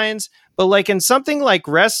new lines. But like in something like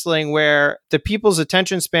wrestling, where the people's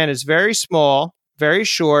attention span is very small, very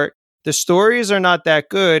short, the stories are not that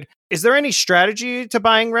good. Is there any strategy to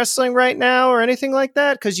buying wrestling right now or anything like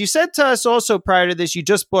that? Because you said to us also prior to this, you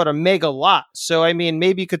just bought a mega lot. So, I mean,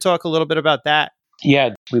 maybe you could talk a little bit about that.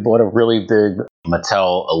 Yeah, we bought a really big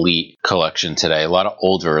Mattel Elite collection today. A lot of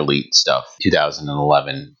older Elite stuff,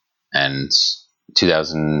 2011 and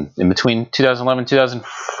 2000, in between 2011,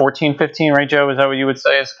 2014, 15, right, Joe? Is that what you would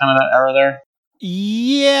say is kind of that era there?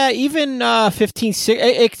 Yeah, even 15,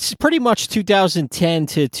 it's pretty much 2010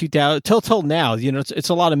 to 2000 till now. It's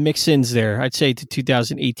a lot of mix-ins there. I'd say to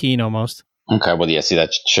 2018 almost. Okay, well, yeah, see,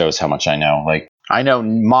 that shows how much I know. Like, I know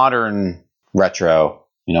modern retro,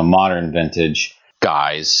 modern vintage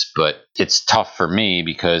guys, but it's tough for me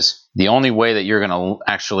because the only way that you're going to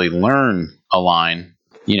actually learn a line,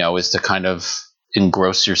 is to kind of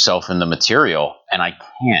engross yourself in the material. And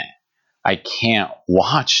I can't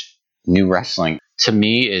watch new wrestling. To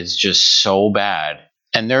me is just so bad.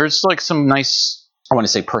 And there's like some nice, I want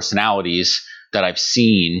to say, personalities that I've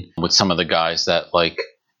seen with some of the guys that, like,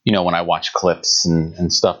 when I watch clips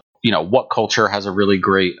and stuff. What Culture has a really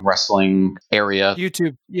great wrestling area.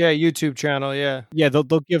 YouTube channel, yeah. Yeah, they'll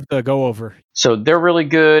give the go over. So they're really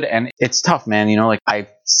good, and it's tough, man. Like,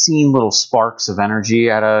 I've seen little sparks of energy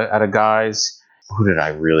at a guys. Who did I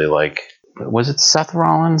really like? Was it Seth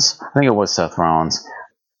Rollins? I think it was Seth Rollins.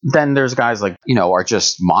 Then there's guys like, are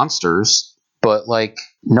just monsters, but like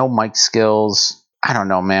no mic skills. I don't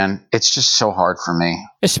know, man. It's just so hard for me.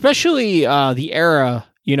 Especially the era,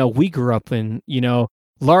 we grew up in,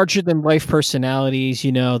 larger than life personalities,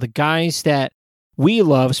 the guys that we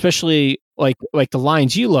love, especially like the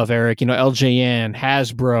lines you love, Eric, LJN,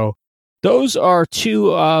 Hasbro. Those are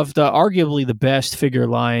two of arguably the best figure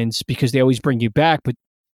lines because they always bring you back. But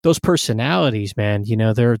those personalities, man,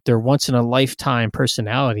 they're once in a lifetime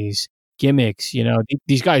personalities, gimmicks,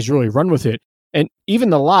 these guys really run with it. And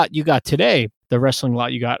even the lot you got today, the wrestling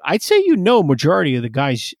lot you got, I'd say majority of the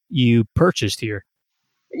guys you purchased here.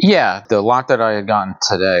 Yeah, the lot that I had gotten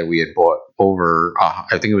today, we had bought over, I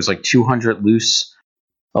think it was like 200 loose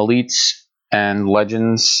Elites and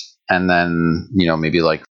Legends, and then, maybe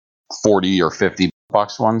like 40 or 50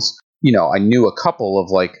 box ones. I knew a couple of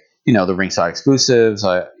like, the ringside exclusives.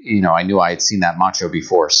 I knew I had seen that Macho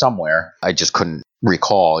before somewhere. I just couldn't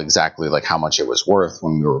recall exactly like how much it was worth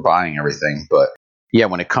when we were buying everything. But yeah,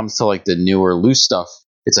 when it comes to like the newer loose stuff,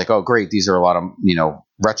 it's like, oh, great. These are a lot of,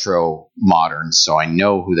 retro moderns. So I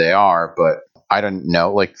know who they are, but I don't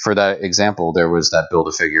know. Like for that example, there was that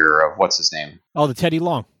Build-A-Figure of what's his name? Oh, the Teddy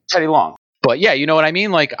Long. Teddy Long. But yeah, you know what I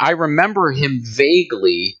mean? Like I remember him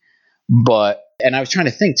vaguely, and I was trying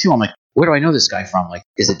to think too. I'm like, where do I know this guy from? Like,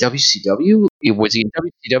 is it WCW? Was he in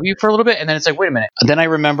WCW for a little bit? And then it's like, wait a minute. Then I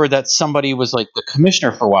remember that somebody was like the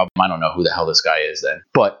commissioner for a while. I don't know who the hell this guy is then.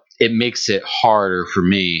 But it makes it harder for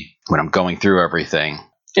me when I'm going through everything.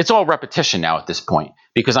 It's all repetition now at this point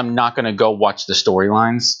because I'm not going to go watch the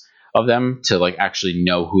storylines of them to like actually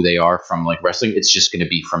know who they are from like wrestling. It's just going to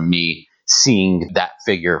be from me seeing that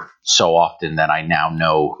figure so often that I now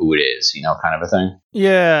know who it is, kind of a thing.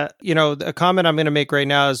 Yeah. A comment I'm going to make right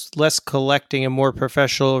now is less collecting and more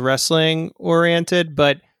professional wrestling oriented,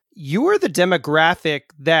 but you are the demographic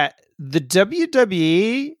that the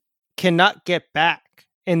WWE cannot get back.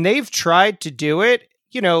 And they've tried to do it.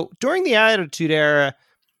 During the Attitude Era,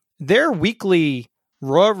 their weekly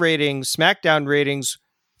Raw ratings, SmackDown ratings,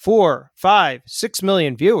 4, 5, 6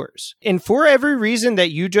 million viewers. And for every reason that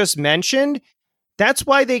you just mentioned, that's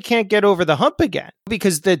why they can't get over the hump again.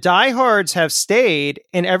 Because the diehards have stayed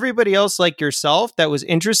and everybody else like yourself that was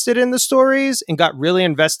interested in the stories and got really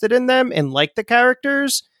invested in them and liked the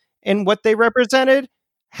characters and what they represented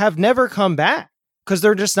have never come back because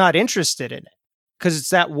they're just not interested in it. because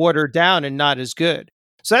it's that watered down and not as good.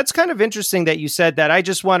 So that's kind of interesting that you said that. I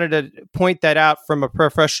just wanted to point that out from a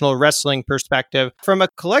professional wrestling perspective. From a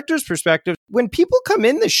collector's perspective, when people come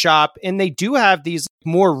in the shop and they do have these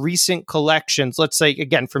more recent collections, let's say,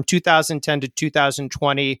 again, from 2010 to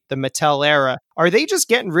 2020, the Mattel era, are they just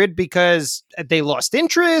getting rid because they lost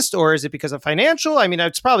interest, or is it because of financial? I mean,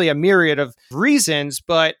 it's probably a myriad of reasons,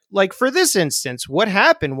 but like for this instance, what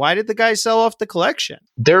happened? Why did the guy sell off the collection?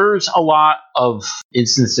 There's a lot of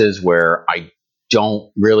instances where I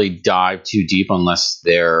don't really dive too deep unless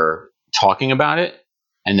they're talking about it.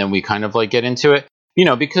 And then we kind of like get into it,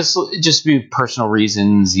 because it just be personal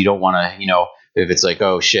reasons. You don't want to, if it's like,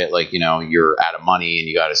 oh shit, like, you're out of money and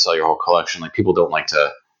you got to sell your whole collection. Like people don't like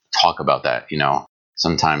to talk about that,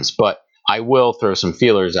 sometimes, but I will throw some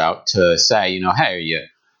feelers out to say, hey, are you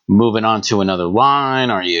moving on to another line?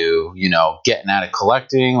 Are you, getting out of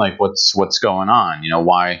collecting? Like what's going on?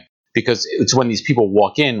 Why? Because it's when these people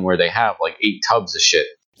walk in where they have like 8 tubs of shit.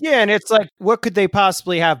 Yeah, and it's like, what could they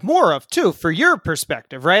possibly have more of, too, for your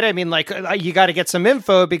perspective, right? I mean, like, you got to get some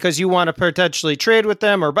info because you want to potentially trade with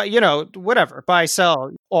them or, whatever, buy,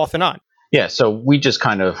 sell, off and on. Yeah, so we just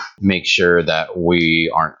kind of make sure that we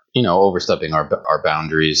aren't, overstepping our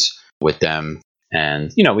boundaries with them.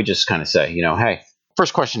 And, we just kind of say, hey,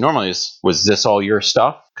 first question normally is, was this all your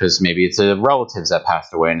stuff? Because maybe it's a relatives that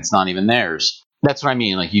passed away and it's not even theirs. That's what I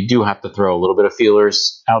mean. Like, you do have to throw a little bit of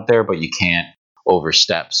feelers out there, but you can't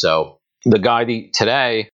overstep. So the guy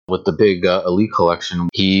today with the big Elite collection,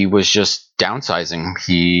 he was just downsizing.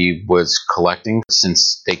 He was collecting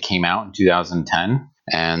since they came out in 2010,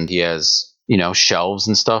 and he has, shelves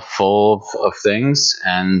and stuff full of things,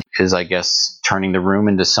 and is, I guess, turning the room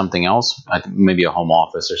into something else, maybe a home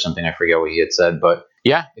office or something. I forget what he had said, but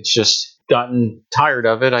yeah, it's just gotten tired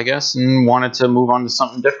of it, I guess, and wanted to move on to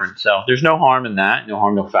something different. So there's no harm in that. No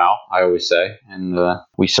harm, no foul, I always say. And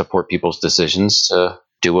we support people's decisions to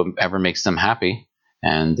do whatever makes them happy.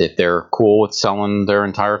 And if they're cool with selling their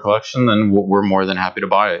entire collection, then we're more than happy to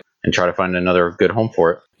buy it and try to find another good home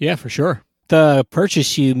for it. Yeah, for sure. The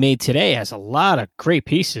purchase you made today has a lot of great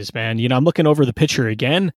pieces, man. I'm looking over the picture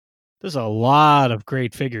again. There's a lot of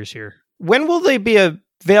great figures here. When will they be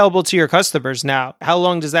available to your customers now? How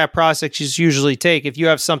long does that process usually take? If you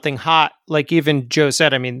have something hot, like even Joe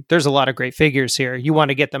said, I mean, there's a lot of great figures here. You want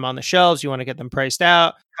to get them on the shelves. You want to get them priced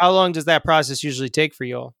out. How long does that process usually take for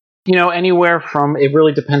you all? Anywhere from, it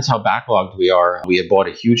really depends how backlogged we are. We had bought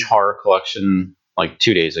a huge horror collection like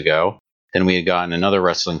 2 days ago. Then we had gotten another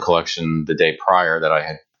wrestling collection the day prior that I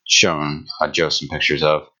had shown Joe some pictures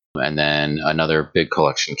of. And then another big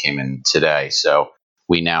collection came in today. So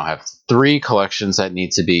we now have 3 collections that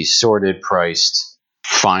need to be sorted, priced,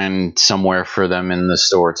 find somewhere for them in the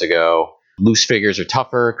store to go. Loose figures are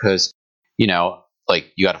tougher because,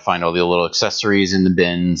 like you got to find all the little accessories in the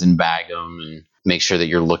bins and bag them and make sure that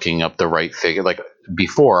you're looking up the right figure. Like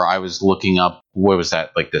before, I was looking up, what was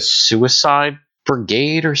that? Like the Suicide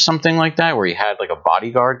Brigade or something like that, where he had like a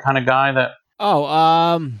bodyguard kind of guy that...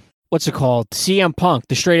 what's it called? CM Punk,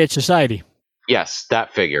 the Straight Edge Society. Yes,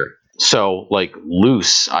 that figure. So, like,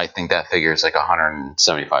 loose, I think that figure is like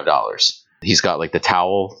 $175. He's got like the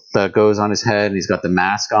towel that goes on his head. And he's got the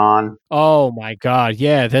mask on. Oh my God.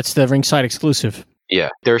 Yeah, that's the ringside exclusive. Yeah,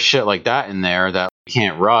 there's shit like that in there that you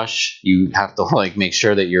can't rush. You have to like make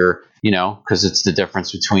sure that you're, because it's the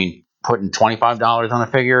difference between putting $25 on a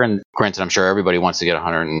figure. And granted, I'm sure everybody wants to get a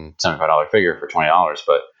 $175 figure for $20,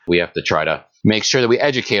 but we have to try to make sure that we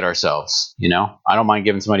educate ourselves. I don't mind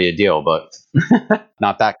giving somebody a deal, but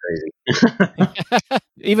not that crazy.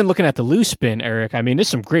 Even looking at the loose bin, Eric, I mean, there's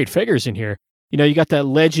some great figures in here. You got that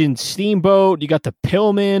Legend Steamboat, you got the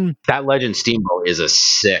Pillman. That Legend Steamboat is a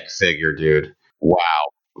sick figure, dude. Wow.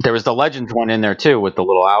 There was the Legends one in there too with the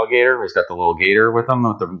little alligator. He's got the little gator with him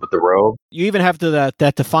with the robe. You even have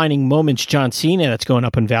that defining moments John Cena that's going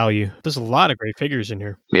up in value. There's a lot of great figures in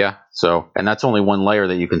here. Yeah. So, and that's only one layer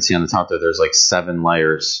that you can see on the top there. There's like 7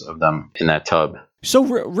 layers of them in that tub. So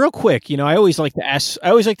real quick, I always like to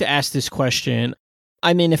ask this question.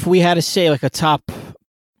 I mean, if we had to say like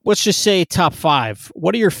let's just say top 5.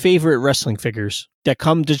 What are your favorite wrestling figures that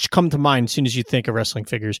come to mind as soon as you think of wrestling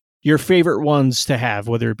figures? Your favorite ones to have,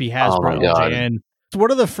 whether it be Hasbro, LJN. So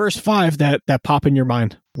what are the first 5 that pop in your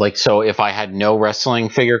mind? Like, so if I had no wrestling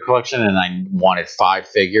figure collection and I wanted 5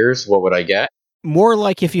 figures, what would I get? More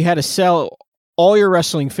like if you had to sell all your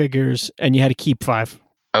wrestling figures and you had to keep 5.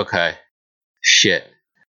 Okay. Shit.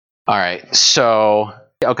 All right. So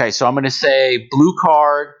I'm going to say blue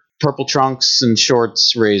card, purple trunks and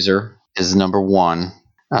shorts, Razor is number 1.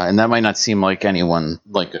 And that might not seem like anyone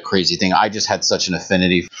like a crazy thing. I just had such an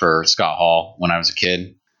affinity for Scott Hall when I was a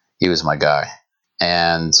kid. He was my guy.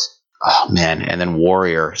 and oh man, and then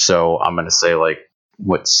Warrior. So I'm gonna say like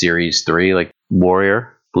what series 3, like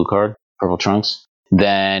Warrior, blue card, purple trunks.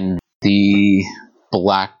 Then the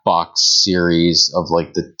black box series of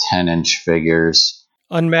like the 10-inch figures.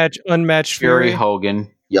 Unmatched Fury Hogan,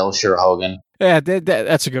 yellow shirt Hogan. Yeah,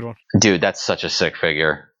 that's a good one. Dude, that's such a sick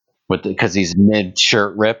figure. Because he's mid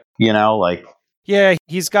shirt rip, you know, like. Yeah,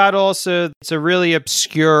 he's got also, it's a really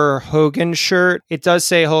obscure Hogan shirt. It does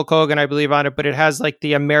say Hulk Hogan, I believe, on it, but it has like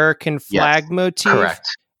the American flag motif. Correct.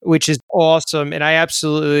 Which is awesome. And I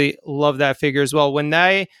absolutely love that figure as well. When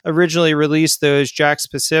they originally released those Jakks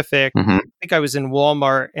Pacific, I think I was in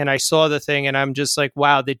Walmart and I saw the thing and I'm just like,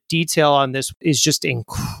 wow, the detail on this is just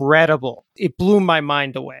incredible. It blew my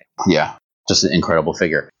mind away. Yeah, just an incredible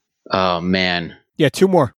figure. Oh, man. Yeah, 2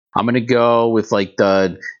 more. I'm going to go with like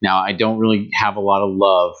now I don't really have a lot of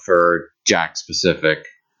love for Jakks Pacific,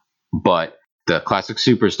 but the Classic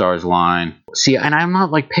Superstars line. See, and I'm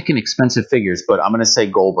not like picking expensive figures, but I'm going to say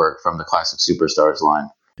Goldberg from the Classic Superstars line.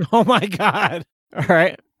 Oh my God. All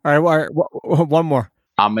right. One more.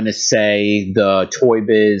 I'm going to say the Toy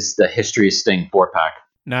Biz, the History of Sting 4-pack.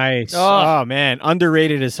 Nice. Oh man.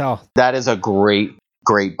 Underrated as hell. That is a great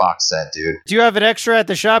box set, dude. Do you have an extra at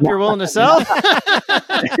the shop you're willing to sell?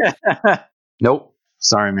 Nope.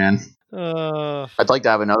 Sorry, man. I'd like to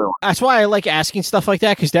have another one. That's why I like asking stuff like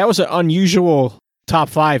that, because that was an unusual top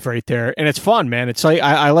 5 right there, and it's fun, man. It's like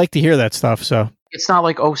I like to hear that stuff. So it's not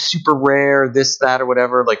like, oh, super rare, this, that, or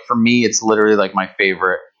whatever. Like for me, it's literally like my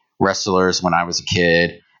favorite wrestlers when I was a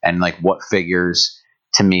kid, and like what figures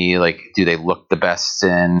to me, like, do they look the best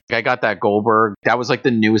in? I got that Goldberg. That was like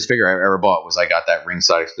the newest figure I ever bought. Was I got that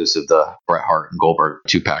ringside exclusive, the Bret Hart and Goldberg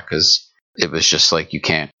 2-pack, because it was just like, you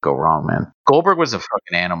can't go wrong, man. Goldberg was a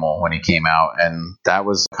fucking animal when he came out, and that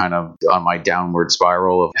was kind of on my downward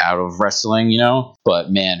spiral out of wrestling, you know?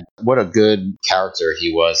 But man, what a good character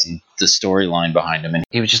he was, and the storyline behind him, and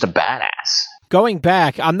he was just a badass. Going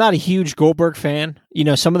back, I'm not a huge Goldberg fan. You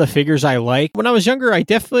know, some of the figures I like. When I was younger, I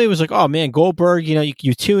definitely was like, oh man, Goldberg, you know,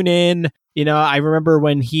 you tune in. You know, I remember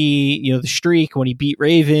when he, you know, the streak, when he beat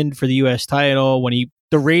Raven for the U.S. title, when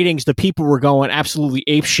the ratings, the people were going absolutely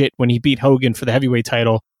apeshit when he beat Hogan for the heavyweight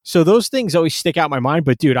title. So those things always stick out in my mind.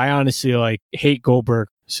 But dude, I honestly like hate Goldberg.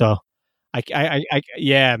 So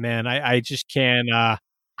yeah, man, I just can't. I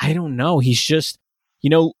don't know. He's just, you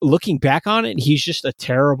know, looking back on it, he's just a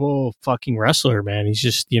terrible fucking wrestler, man. He's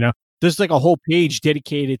just, you know, there's like a whole page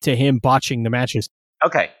dedicated to him botching the matches.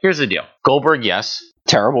 Okay, here's the deal. Goldberg, yes,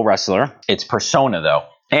 terrible wrestler. It's persona though,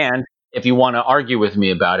 and if you want to argue with me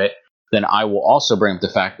about it, then I will also bring up the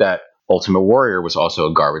fact that Ultimate Warrior was also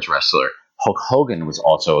a garbage wrestler. Hulk Hogan was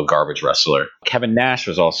also a garbage wrestler. Kevin Nash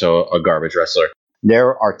was also a garbage wrestler.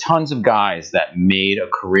 There are tons of guys that made a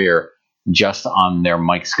career just on their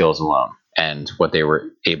mic skills alone and what they were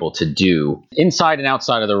able to do inside and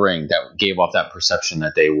outside of the ring that gave off that perception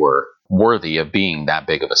that they were worthy of being that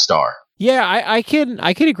big of a star. Yeah, I can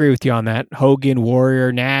agree with you on that. Hogan,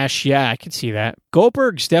 Warrior, Nash, yeah, I can see that.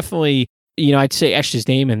 Goldberg's definitely, you know, I'd say etched his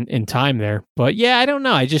name in time there. But yeah, I don't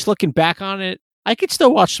know. I just looking back on it, I could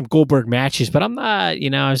still watch some Goldberg matches, but I'm not, you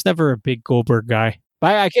know, I was never a big Goldberg guy.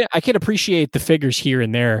 But I can appreciate the figures here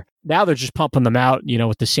and there. Now they're just pumping them out, you know,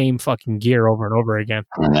 with the same fucking gear over and over again.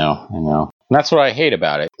 I know. And that's what I hate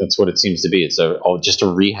about it. That's what it seems to be. It's just a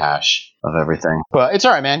rehash of everything. But it's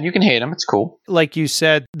all right, man. You can hate them. It's cool. Like you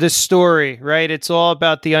said, the story, right? It's all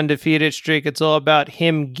about the undefeated streak. It's all about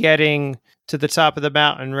him getting to the top of the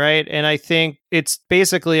mountain, right? And I think it's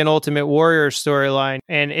basically an Ultimate Warrior storyline.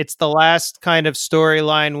 And it's the last kind of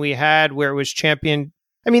storyline we had where it was champion.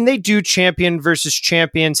 I mean, they do champion versus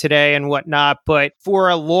champion today and whatnot, but for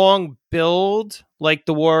a long build like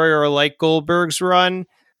the Warrior or like Goldberg's run,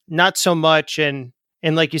 not so much. And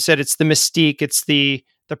like you said, it's the mystique, it's the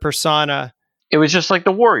persona. It was just like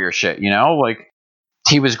the Warrior shit, you know? Like,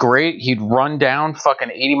 he was great. He'd run down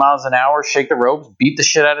fucking 80 miles an hour, shake the ropes, beat the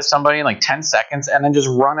shit out of somebody in like 10 seconds, and then just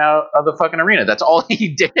run out of the fucking arena. That's all he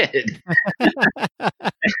did.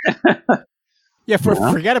 Yeah,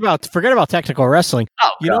 forget about technical wrestling. Oh,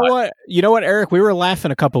 you know what, Eric? We were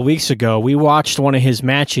laughing a couple weeks ago. We watched one of his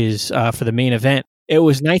matches for the main event. It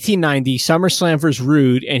was 1990 SummerSlam vs.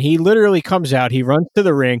 Rude, and he literally comes out. He runs to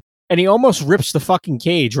the ring, and he almost rips the fucking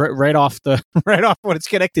cage right off what it's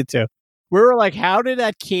connected to. We were like, how did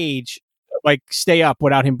that cage like stay up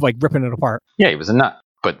without him like ripping it apart? Yeah, he was a nut,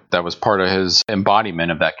 but that was part of his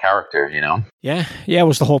embodiment of that character, you know? Yeah, it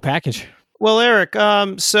was the whole package. Well, Eric,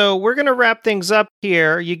 so we're going to wrap things up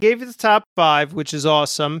here. You gave it the top 5, which is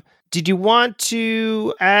awesome. Did you want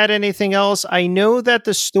to add anything else? I know that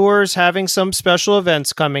the store's having some special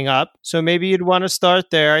events coming up, so maybe you'd want to start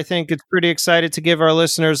there. I think it's pretty excited to give our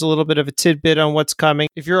listeners a little bit of a tidbit on what's coming,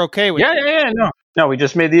 if you're okay with it. Yeah. No, we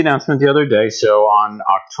just made the announcement the other day. So on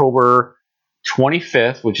October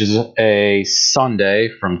 25th, which is a Sunday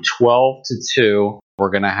from 12 to 2,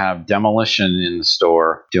 we're going to have Demolition in the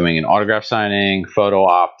store doing an autograph signing, photo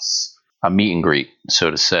ops, a meet and greet,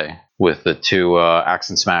 so to say, with the two Axe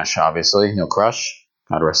and Smash, obviously. No Crush.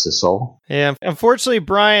 God rest his soul. Yeah. Unfortunately,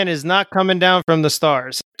 Brian is not coming down from the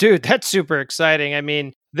stars. Dude, that's super exciting. I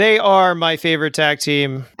mean, they are my favorite tag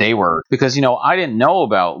team. They were, because, I didn't know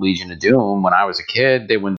about Legion of Doom when I was a kid.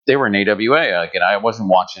 They were in AWA, and I wasn't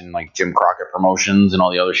watching like Jim Crockett promotions and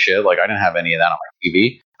all the other shit. Like, I didn't have any of that on my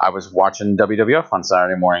TV. I was watching WWF on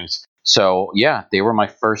Saturday mornings. So yeah, they were my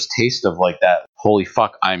first taste of like that. Holy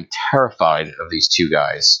fuck, I'm terrified of these two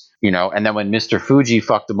guys. And then when Mr. Fuji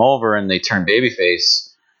fucked them over and they turned babyface,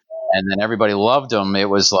 and then everybody loved them, it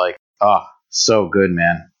was like, oh, so good,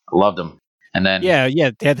 man. I loved them. And then yeah,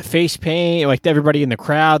 they had the face paint, like everybody in the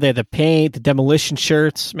crowd. They had the paint, the Demolition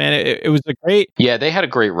shirts. Man, it was a great. Yeah, they had a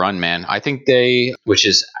great run, man. I think which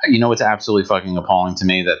is, it's absolutely fucking appalling to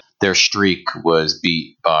me that their streak was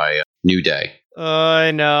beat by New Day.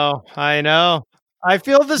 I know. I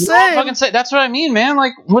feel the same. I fucking say, that's what I mean, man.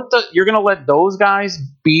 Like, you're gonna let those guys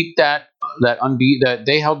beat that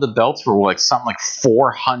they held the belts for like something like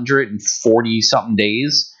 440 something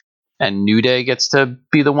days. And New Day gets to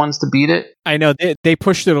be the ones to beat it. I know they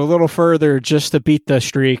pushed it a little further just to beat the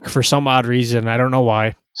streak for some odd reason. I don't know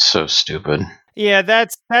why. So stupid. Yeah,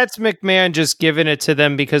 that's McMahon just giving it to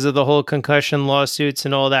them because of the whole concussion lawsuits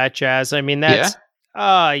and all that jazz. I mean, that's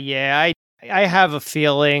I have a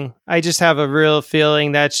feeling. I just have a real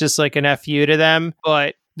feeling that's just like an FU to them.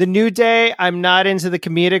 But the New Day, I'm not into the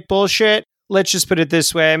comedic bullshit. Let's just put it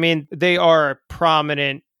this way. I mean, they are a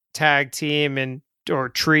prominent tag team or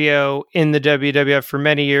trio in the WWF for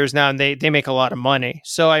many years now, and they make a lot of money.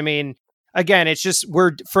 So, I mean, again, it's just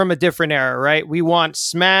we're from a different era, right? We want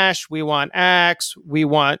Smash, we want Axe, we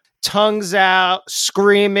want tongues out,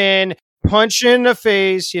 screaming, punch in the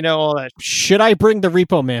face, all that. Should I bring the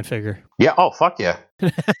Repo Man figure? Yeah. Oh, fuck yeah.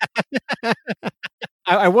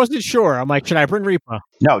 I wasn't sure. I'm like, should I bring Repo?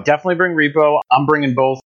 No, definitely bring Repo. I'm bringing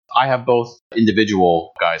both. I have both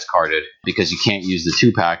individual guys carded because you can't use the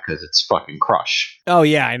 2-pack because it's fucking Crush. Oh,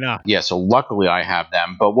 yeah, I know. Yeah, so luckily I have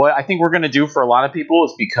them. But what I think we're going to do for a lot of people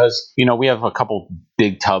is because, we have a couple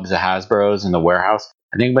big tubs of Hasbros in the warehouse.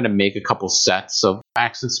 I think I'm going to make a couple sets of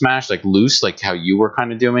Axe and Smash, like loose, like how you were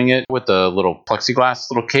kind of doing it with the little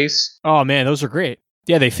plexiglass little case. Oh, man, those are great.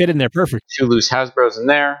 Yeah, they fit in there perfect. 2 loose Hasbros in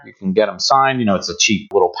there. You can get them signed. It's a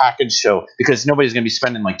cheap little package. So because nobody's going to be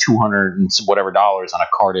spending like $200 and whatever dollars on a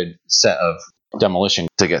carded set of Demolition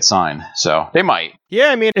to get signed. So they might. Yeah,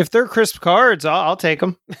 I mean, if they're crisp cards, I'll take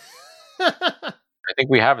them. I think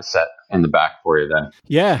we have a set in the back for you then.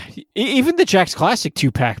 Yeah, even the Jack's Classic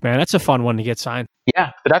 2-pack, man. That's a fun one to get signed. Yeah,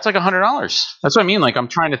 but that's like $100. That's what I mean. Like, I'm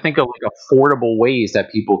trying to think of like affordable ways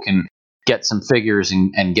that people can get some figures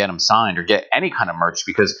and get them signed or get any kind of merch,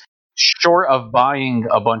 because short of buying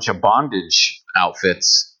a bunch of bondage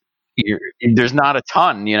outfits, there's not a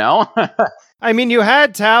ton, I mean, you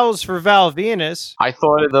had towels for Val Venus. I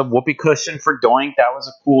thought of the whoopee cushion for Doink. That was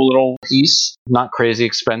a cool little piece. Not crazy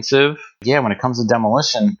expensive. Yeah, when it comes to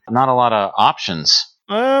Demolition, not a lot of options.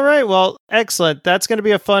 All right. Well, excellent. That's going to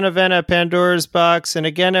be a fun event at Pandora's Box. And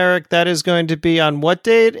again, Eric, that is going to be on what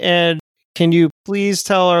date? And can you please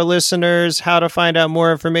tell our listeners how to find out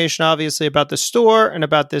more information, obviously, about the store and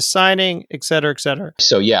about this signing, et cetera, et cetera?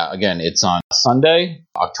 So, yeah, again, it's on Sunday,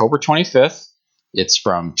 October 25th. It's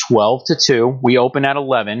from 12 to 2. We open at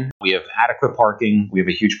 11. We have adequate parking. We have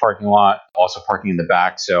a huge parking lot, also parking in the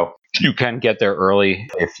back. So you can get there early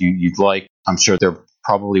if you'd like. I'm sure there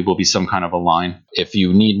probably will be some kind of a line. If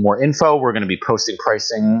you need more info, we're going to be posting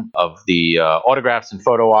pricing of the autographs and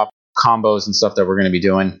photo op combos and stuff that we're going to be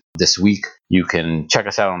doing this week. You can check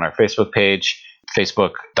us out on our Facebook page,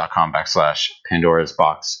 facebook.com/Pandora's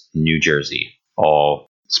Box New Jersey, all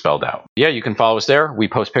spelled out. Yeah, you can follow us there. We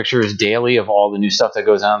post pictures daily of all the new stuff that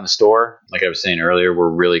goes out in the store. Like I was saying earlier, we're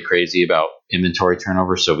really crazy about inventory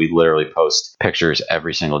turnover, so we literally post pictures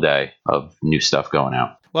every single day of new stuff going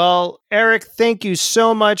out. Well, Eric, thank you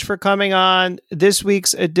so much for coming on this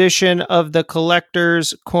week's edition of the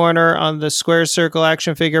Collector's Corner on the Square Circle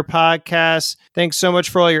Action Figure Podcast. Thanks so much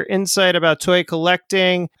for all your insight about toy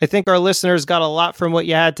collecting. I think our listeners got a lot from what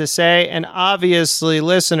you had to say. And obviously,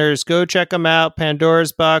 listeners, go check them out.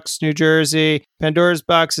 Pandora's Box, New Jersey. Pandora's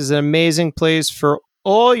Box is an amazing place for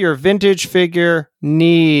all your vintage figure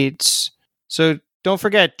needs. So don't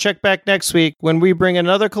forget, check back next week when we bring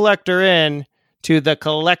another collector in to the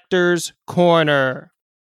Collector's Corner.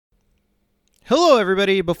 Hello,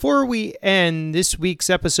 everybody. Before we end this week's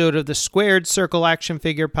episode of the Squared Circle Action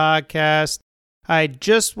Figure Podcast, I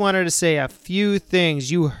just wanted to say a few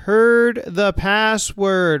things. You heard the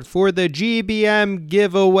password for the GBM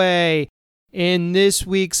giveaway in this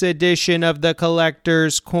week's edition of the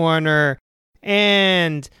Collector's Corner.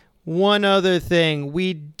 And one other thing,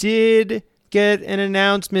 we did get an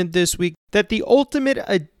announcement this week that the Ultimate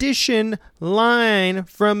Edition line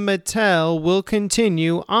from Mattel will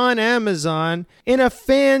continue on Amazon in a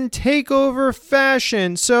fan takeover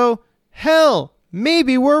fashion. So, hell,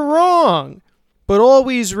 maybe we're wrong. But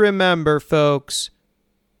always remember, folks,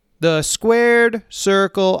 the Squared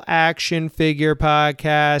Circle Action Figure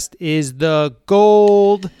Podcast is the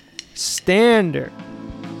gold standard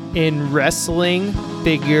in wrestling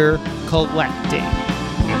figure collecting.